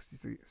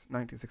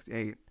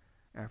 1968,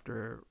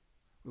 after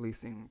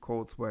releasing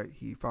Cold Sweat,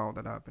 he followed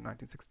it up in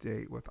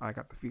 1968 with I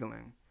Got the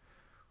Feeling,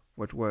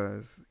 which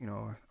was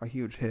a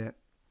huge hit,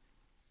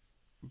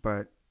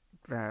 but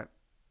that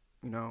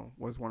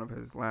was one of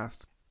his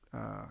last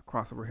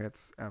crossover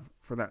hits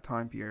for that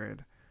time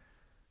period.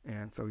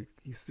 And so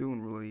he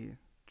soon really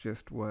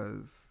just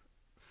was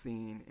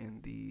seen in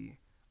the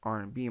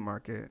R&B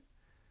market,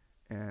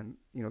 and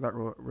that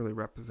really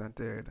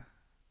represented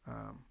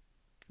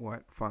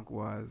what funk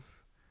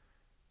was,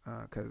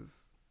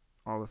 because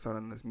all of a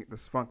sudden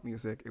this funk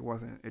music,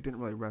 it didn't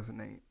really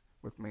resonate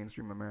with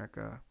mainstream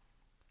America.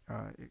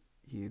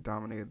 He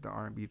dominated the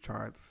R&B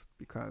charts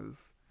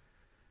because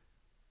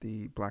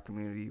the Black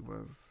community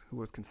who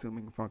was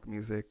consuming funk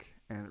music,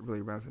 and it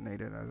really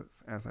resonated,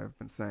 as I've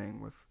been saying,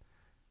 with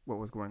what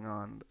was going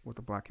on with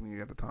the Black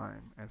community at the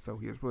time. And so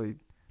he has really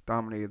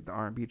dominated the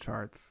R&B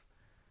charts,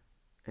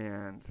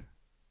 and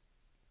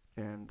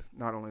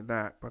not only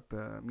that, but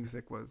the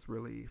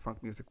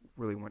funk music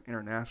really went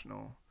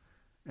international.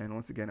 And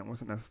once again, it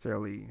wasn't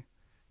necessarily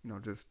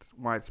just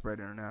widespread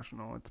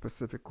international. It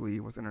specifically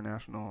was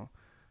international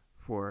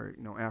for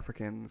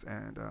Africans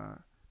and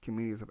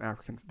communities of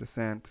African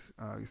descent.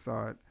 You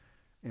saw it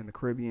in the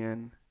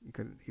Caribbean. You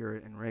could hear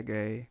it in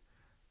reggae.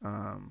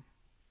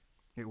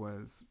 It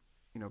was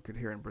could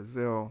hear it in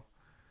Brazil,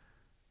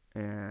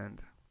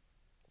 and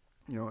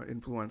it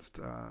influenced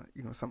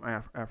some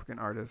African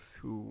artists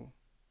who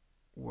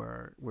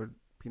would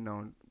be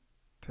known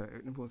to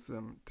influence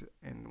them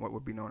in what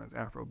would be known as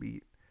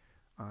Afrobeat.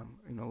 A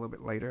little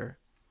bit later,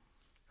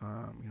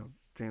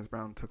 James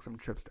Brown took some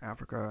trips to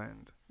Africa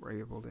and were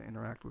able to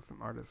interact with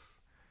some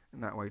artists in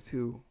that way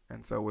too.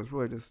 And so it was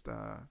really just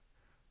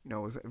it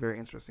was a very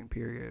interesting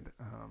period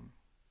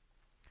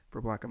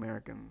for Black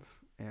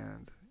Americans,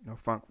 and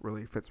funk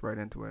really fits right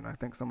into it. And I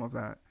think some of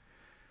that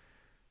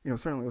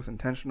certainly was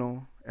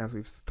intentional, as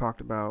we've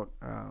talked about.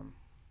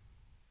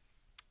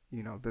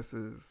 This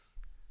is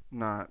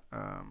not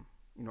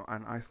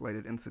an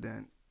isolated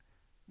incident.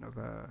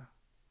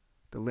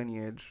 The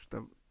lineage,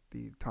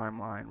 the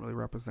timeline really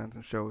represents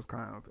and shows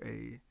kind of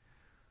the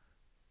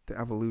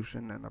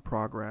evolution and the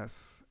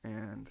progress,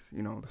 and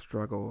the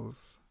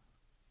struggles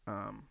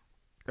um,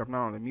 of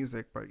not only the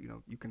music, but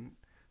you can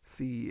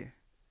see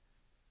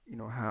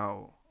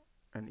how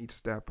in each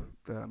step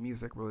the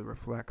music really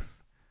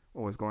reflects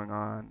what was going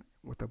on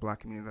with the black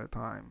community at the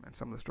time and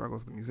some of the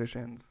struggles of the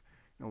musicians,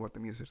 what the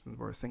musicians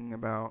were singing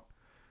about,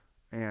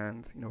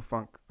 and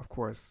funk, of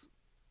course,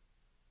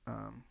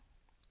 um,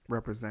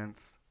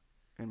 represents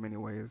in many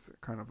ways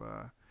kind of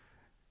a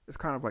it's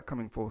kind of like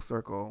coming full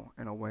circle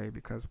in a way,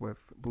 because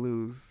with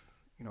blues,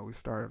 we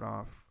started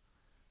off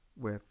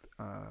with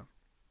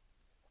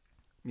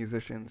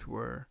musicians who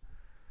were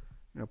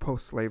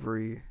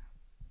post-slavery,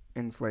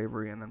 in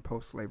slavery, and then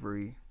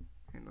post-slavery,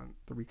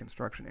 the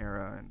Reconstruction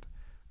era and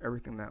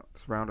everything that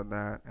surrounded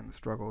that and the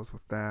struggles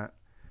with that.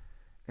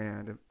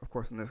 And of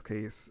course, in this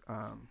case,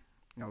 a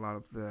lot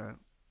of the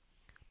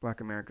black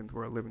Americans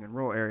were living in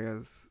rural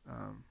areas,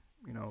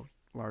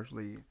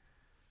 largely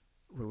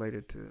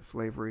related to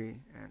slavery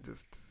and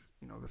just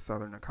the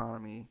southern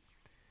economy.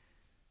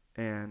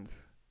 And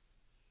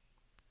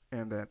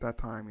and at that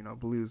time,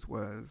 blues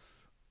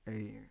was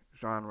a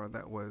genre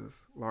that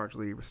was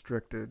largely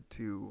restricted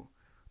to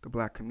the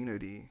black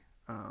community,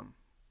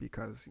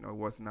 because it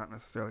was not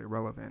necessarily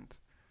relevant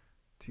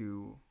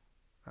to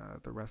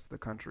the rest of the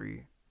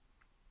country.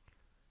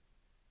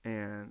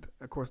 And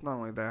of course, not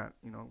only that,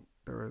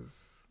 there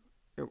was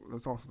it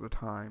was also the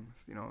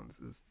times, this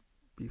is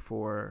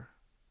before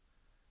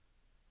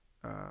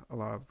a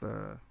lot of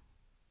the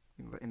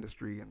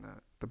industry and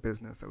the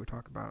business that we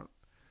talk about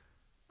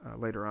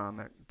later on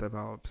that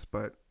develops.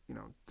 But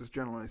just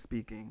generally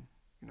speaking,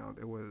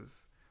 there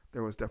was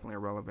definitely a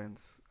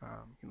relevance.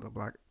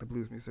 The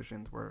blues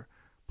musicians were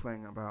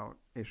playing about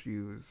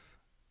issues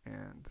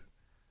and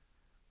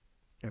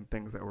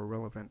things that were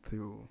relevant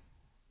to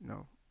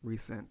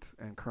recent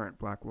and current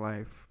black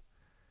life,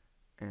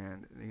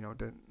 and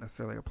didn't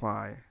necessarily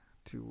apply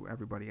to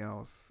everybody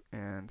else.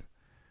 And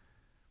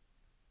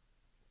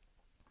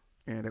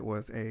it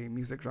was a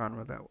music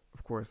genre that,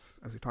 of course,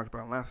 as we talked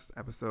about in last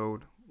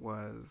episode,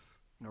 was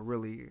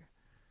really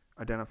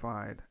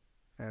identified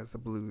as the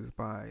blues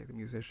by the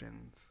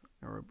musicians,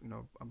 or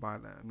by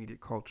the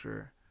immediate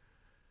culture.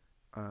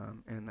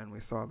 And then we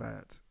saw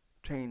that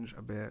change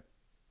a bit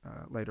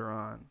later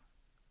on.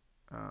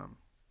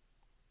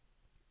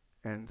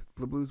 And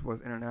the blues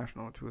was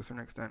international to a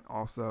certain extent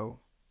also.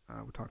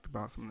 We talked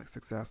about some of the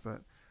success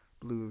that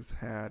blues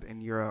had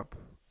in Europe,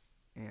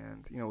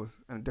 and it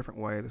was in a different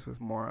way. This was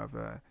more of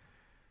a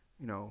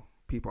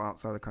people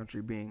outside the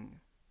country being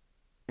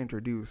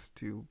introduced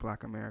to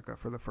Black America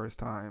for the first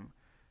time,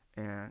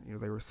 and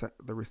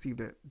they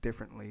received it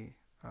differently.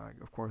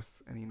 Of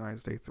course, in the United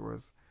States, there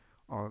was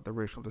all the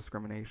racial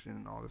discrimination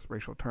and all this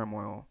racial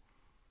turmoil,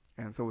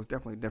 and so it was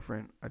definitely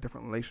a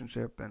different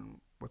relationship than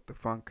with the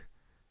funk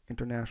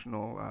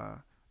international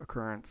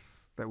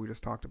occurrence that we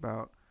just talked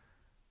about.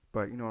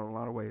 But in a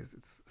lot of ways,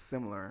 it's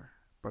similar.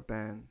 But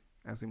then,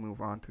 as we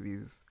move on to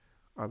these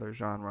other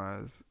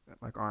genres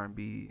like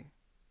R&B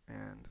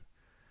and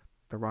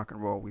the rock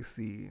and roll, we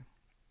see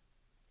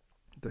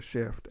the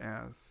shift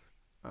as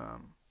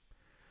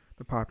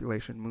the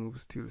population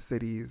moves to the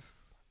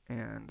cities,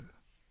 and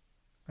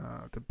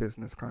the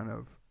business kind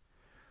of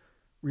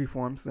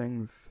reforms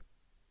things.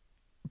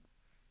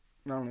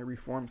 Not only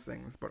reforms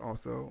things, but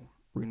also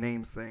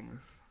renames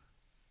things,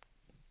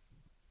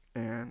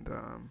 and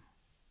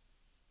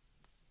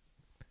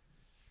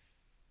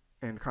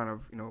kind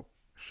of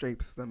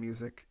shapes the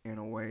music in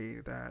a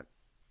way that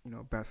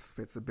best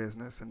fits the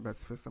business and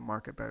best fits the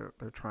market that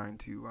they're trying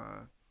to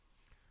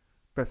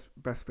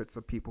best fits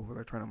the people who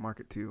they're trying to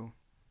market to.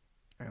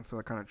 And so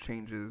it kind of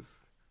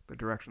changes the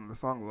direction of the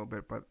song a little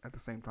bit, but at the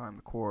same time,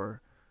 the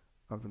core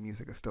of the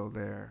music is still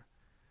there.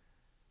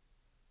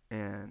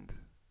 And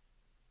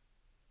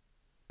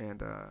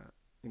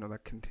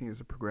that continues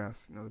to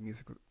progress.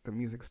 The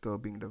music still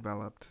being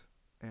developed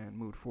and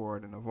moved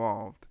forward and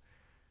evolved.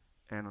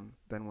 And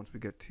then once we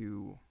get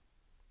to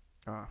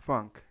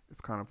funk,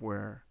 it's kind of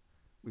where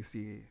we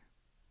see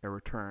a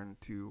return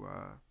to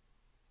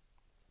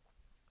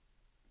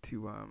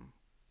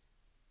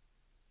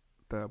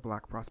the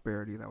black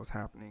prosperity that was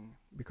happening,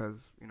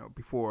 because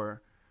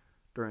before,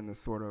 during this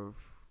sort of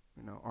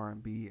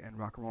R&B and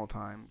rock and roll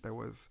time, there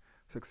was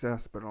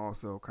success, but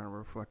also kind of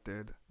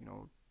reflected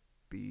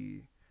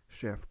the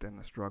shift and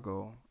the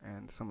struggle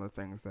and some of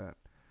the things that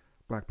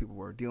black people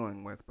were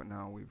dealing with. But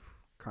now we've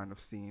kind of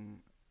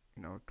seen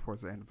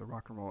towards the end of the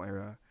rock and roll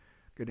era,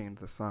 getting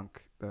into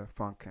the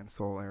funk and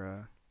soul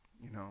era,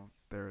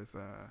 there's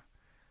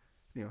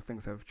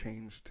things have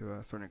changed to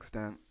a certain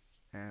extent,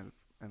 and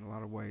in a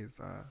lot of ways,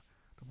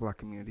 the black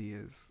community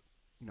is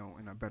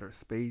in a better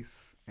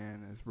space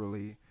and is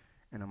really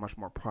in a much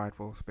more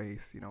prideful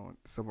space.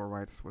 Civil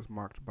rights was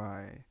marked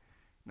by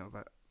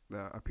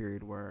a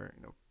period where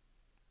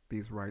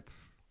these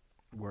rights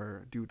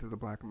were due to the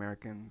Black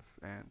Americans,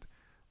 and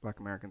Black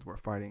Americans were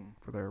fighting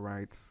for their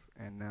rights.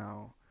 And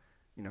now,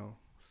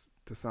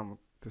 to some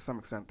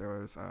extent, there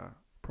was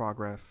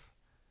progress,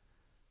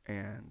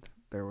 and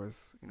there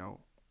was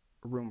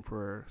room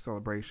for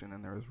celebration,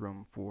 and there was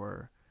room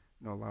for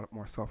a lot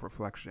more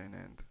self-reflection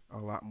and a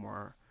lot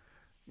more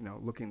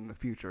looking in the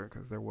future,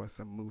 because there was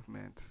some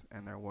movement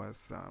and there was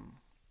some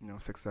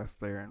success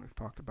there, and we've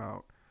talked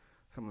about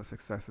some of the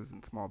successes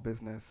in small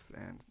business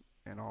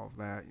and all of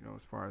that,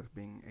 as far as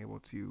being able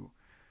to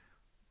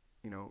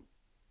you know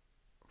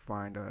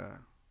find a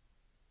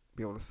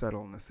be able to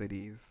settle in the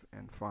cities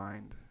and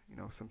find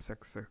some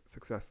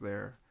success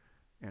there,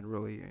 and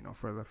really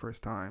for the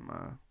first time,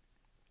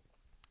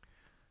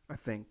 I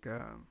think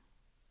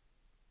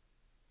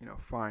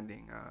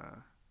finding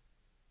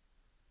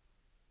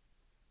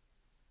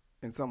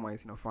in some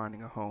ways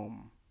finding a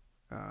home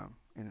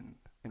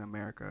in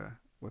America,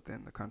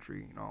 within the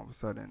country. All of a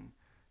sudden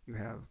you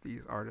have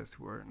these artists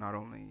who are not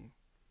only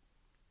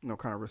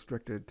kind of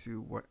restricted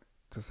to what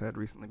just had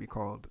recently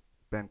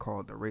been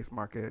called the race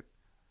market,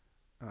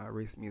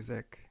 race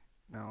music.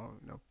 Now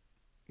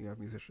you have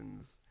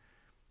musicians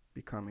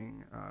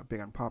becoming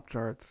big on pop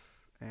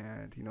charts,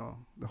 and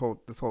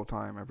this whole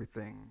time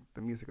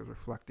the music is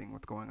reflecting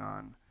what's going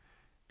on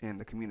in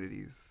the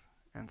communities.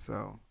 And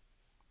so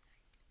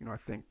I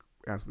think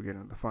as we get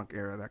into the funk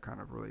era, that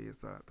kind of really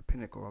is the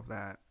pinnacle of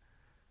that.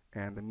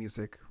 And the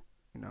music,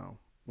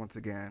 once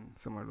again,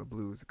 similar to the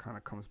blues, it kind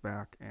of comes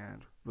back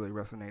and really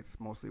resonates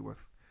mostly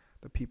with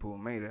the people who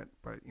made it,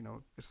 but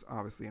it's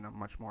obviously in a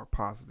much more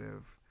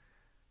positive,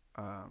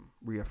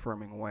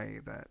 reaffirming way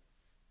that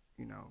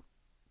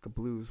the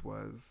blues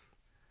was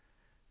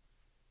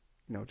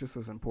just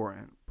as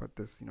important, but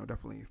this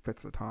definitely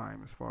fits the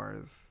time as far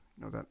as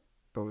that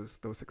those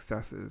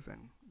successes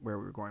and where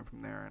we were going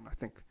from there. And I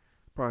think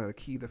probably the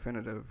key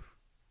definitive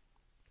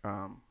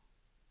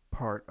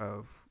part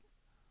of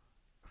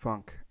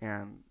funk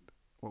and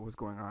what was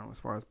going on as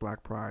far as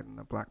Black Pride and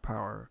the Black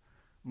Power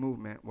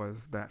movement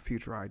was that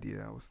future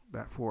idea, was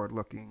that forward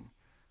looking,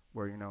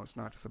 where it's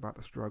not just about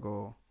the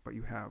struggle, but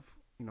you have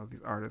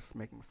these artists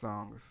making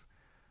songs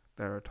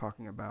that are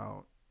talking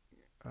about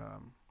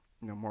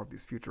more of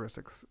these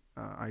futuristic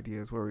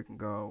ideas, where we can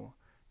go,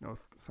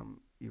 some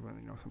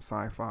even some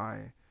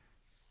sci-fi,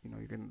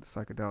 you get into the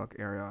psychedelic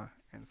era,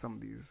 and some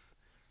of these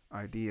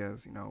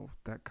ideas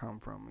that come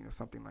from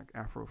something like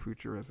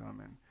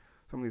Afrofuturism and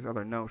some of these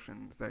other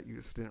notions that you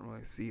just didn't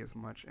really see as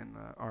much in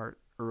the art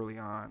early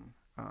on,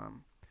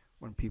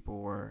 when people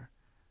were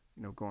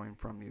going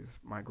from these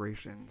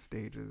migration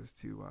stages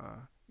to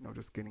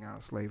just getting out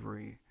of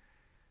slavery,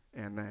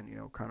 and then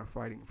kind of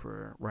fighting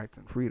for rights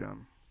and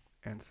freedom.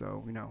 And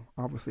so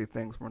obviously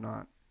things were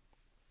not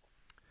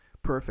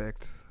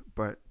perfect,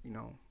 but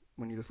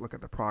when you just look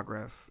at the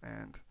progress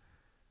and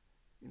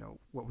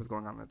what was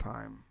going on at the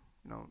time,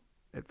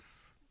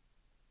 it's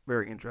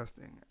very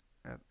interesting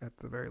at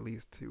the very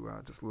least to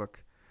just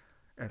look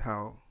at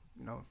how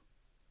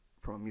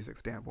from a music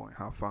standpoint,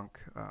 how funk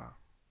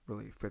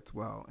really fits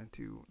well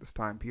into this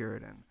time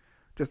period, and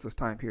just this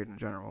time period in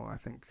general.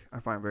 I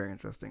find very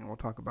interesting, and we'll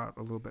talk about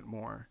a little bit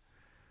more.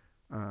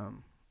 But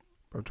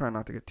I'm trying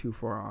not to get too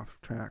far off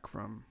track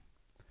from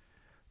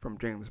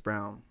James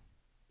Brown.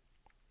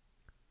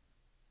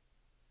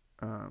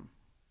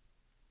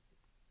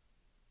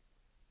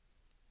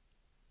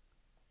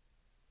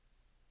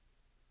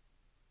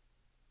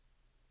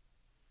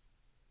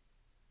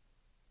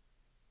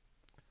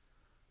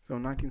 So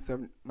in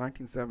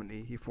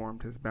 1970, he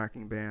formed his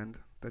backing band,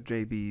 the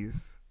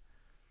JBs,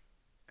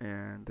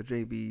 and the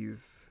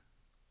JBs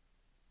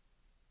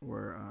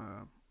were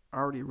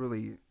already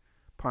really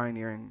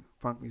pioneering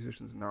funk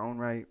musicians in their own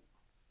right.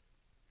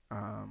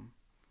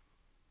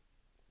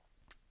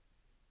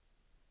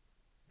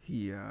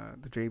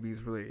 The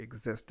JBs really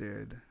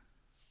existed.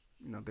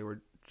 They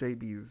were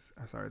JBs.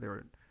 Sorry, they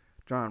were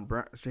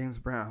James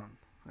Brown.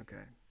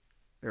 Okay,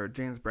 they were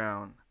James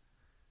Brown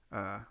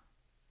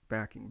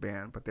backing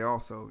band, but they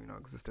also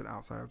existed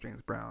outside of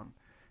James Brown.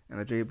 And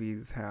the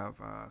JBs have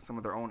some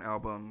of their own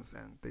albums,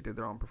 and they did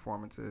their own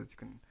performances. You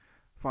can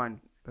find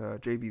the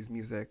JBs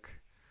music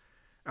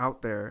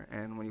out there,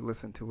 and when you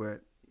listen to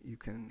it, you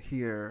can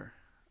hear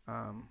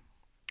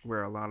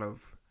where a lot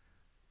of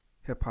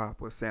hip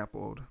hop was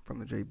sampled from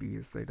the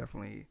JBs. They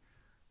definitely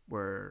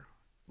were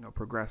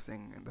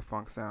progressing in the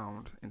funk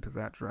sound into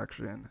that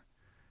direction.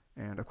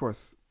 And of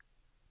course,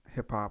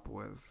 hip hop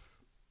was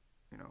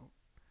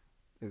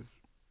is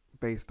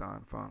based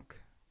on funk.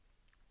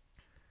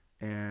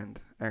 And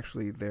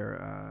actually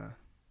their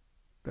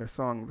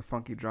song "The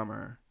Funky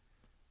Drummer"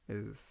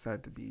 is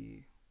said to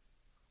be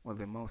one of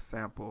the most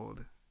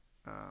sampled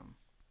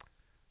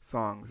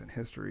songs in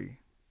history.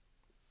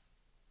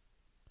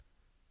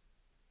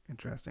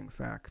 Interesting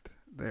fact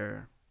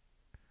there.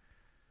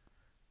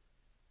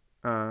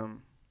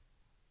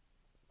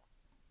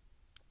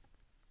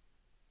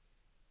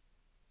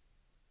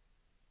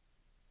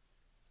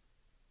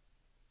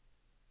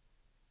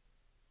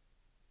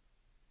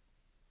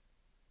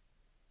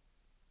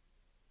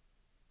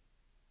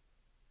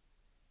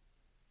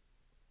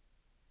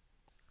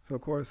 So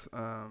of course,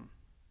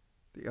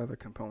 the other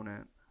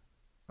component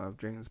of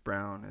James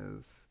Brown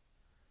is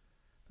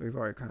that we've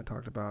already kind of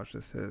talked about,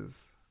 just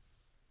his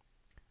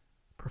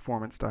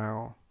performance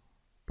style,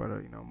 but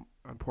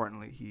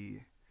importantly,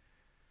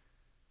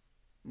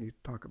 you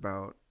talk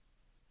about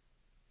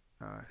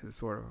his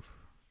sort of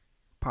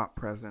pop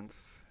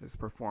presence, his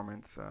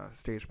performance,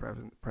 stage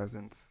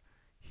presence.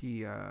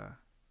 He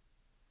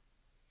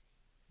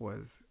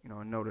was,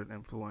 a noted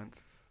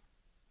influence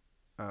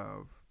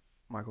of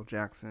Michael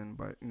Jackson,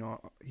 but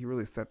he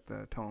really set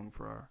the tone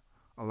for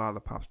a lot of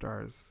the pop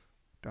stars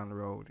down the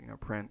road.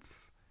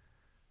 Prince,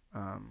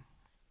 um,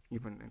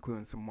 even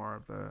including some more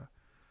of the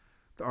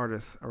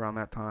artists around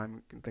that time.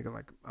 You can think of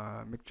like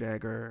Mick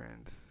Jagger,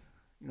 and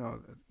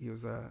he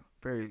was a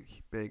very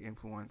big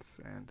influence,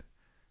 and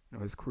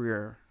his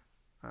career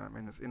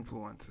and his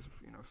influence, his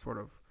sort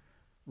of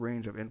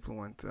range of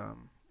influence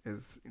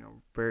is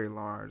very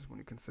large when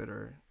you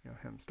consider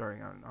him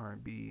starting out in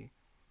R&B,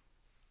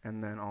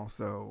 and then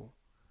also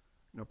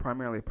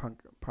primarily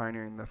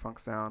pioneering the funk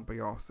sound, but he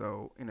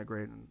also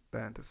integrated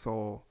that into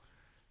soul,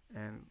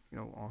 and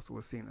also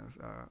was seen as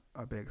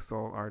a big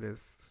soul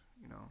artist,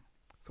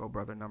 soul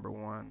brother number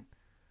one.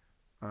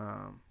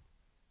 um,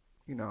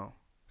 you know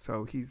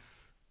so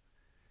he's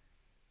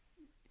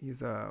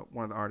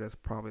one of the artists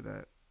probably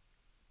that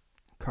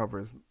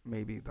covers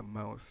maybe the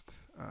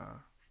most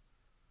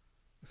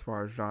as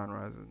far as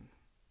genres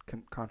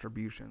and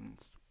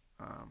contributions,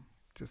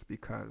 just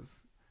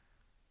because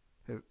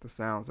the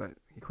sounds that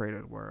he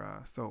created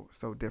were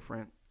so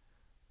different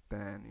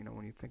than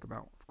when you think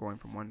about going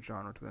from one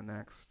genre to the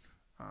next,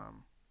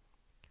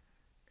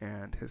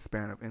 and his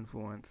span of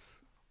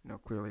influence,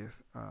 clearly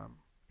is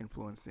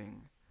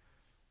influencing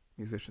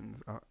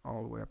musicians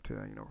all the way up to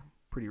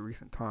pretty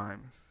recent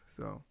times.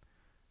 So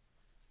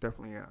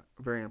definitely a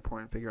very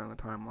important figure on the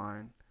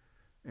timeline,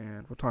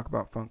 and we'll talk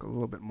about funk a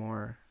little bit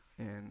more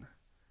in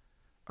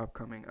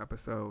upcoming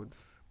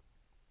episodes.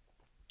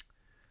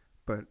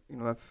 But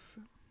that's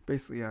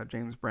basically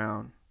James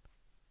Brown,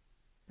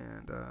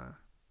 and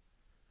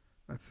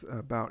that's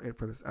about it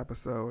for this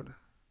episode.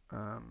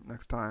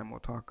 Next time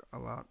we'll talk a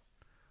lot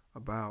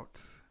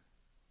about,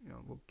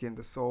 we'll get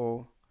into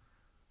soul,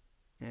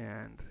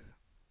 and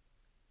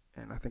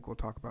I think we'll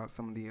talk about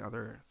some of the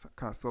other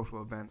kind of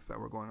social events that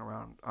were going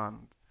around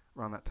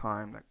that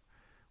time that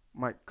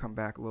might come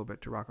back a little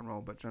bit to rock and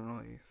roll. But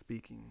generally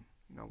speaking,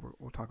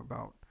 we'll talk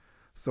about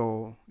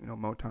soul.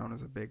 Motown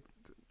is a big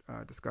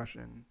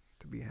discussion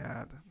to be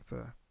had. It's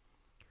a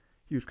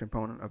huge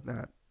component of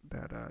that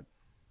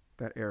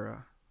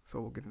era.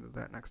 So we'll get into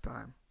that next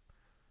time.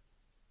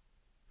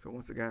 So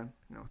once again,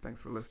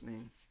 thanks for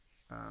listening.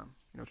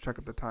 Check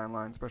out the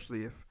timeline,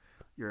 especially if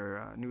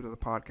you're new to the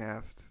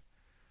podcast.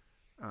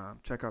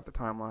 Check out the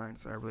timeline.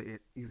 It's a really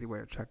easy way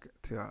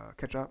to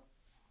catch up.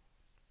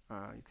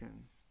 You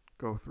can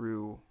go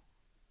through,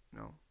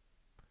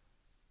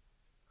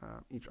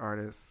 each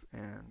artist,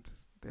 and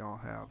they all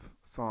have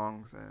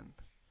songs and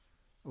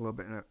a little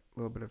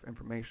bit of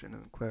information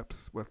and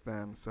clips with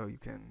them, so you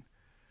can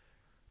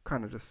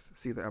kind of just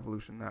see the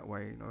evolution that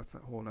way. That's a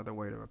whole other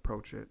way to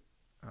approach it.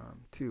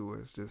 Too,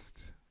 is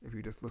just if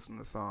you just listen to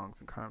the songs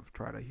and kind of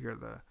try to hear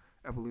the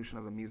evolution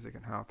of the music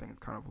and how things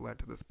kind of led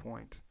to this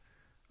point.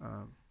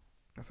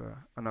 That's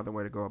another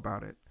way to go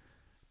about it.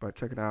 But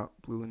check it out,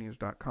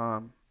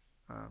 bluelineage.com.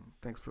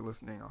 Thanks for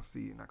listening. I'll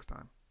see you next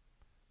time.